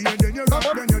the ear, then you rock,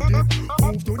 then you dip.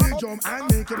 Move to the drum and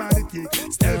make your body kick.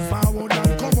 Step forward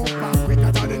and come up back with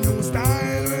that the new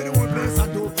style. Where the whole place I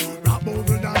do. Rap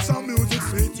bogle dance, some music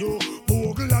sweet you.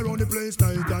 Bogle around the place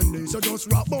night and day. So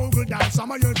just rap bogle dance,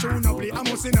 some of your tune up play. I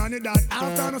must sing on it that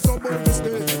Alton so bogle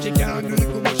stay. She can't do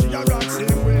it, but she a rock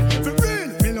same way. For real,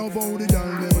 me love how the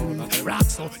girl never rock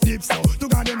so, deep so, to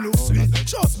God them look sweet.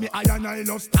 Trust me, I and I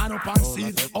love stand up and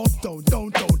see. Uptown,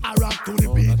 downtown, I rock to the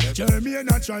beat. Jeremy and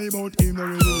I try about him no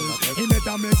really. He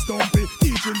better make stumpy,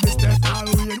 teach him the step. All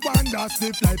we in one that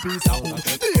stiff like piece of wood.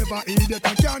 Never idiot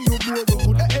and can do more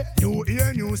good. New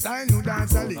ear, new style, new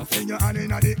dance a lick. In your hand in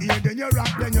the ear, then you rock,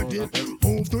 then you dip.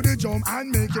 Move to the drum and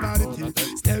make your body tick.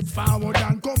 Step forward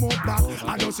and come up back.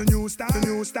 I just a new style,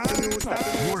 new style, new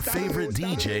style. Your favorite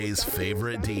DJ's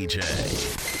favorite DJ.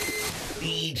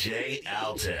 DJ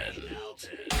Alton.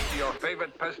 Your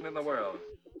favorite person in the world.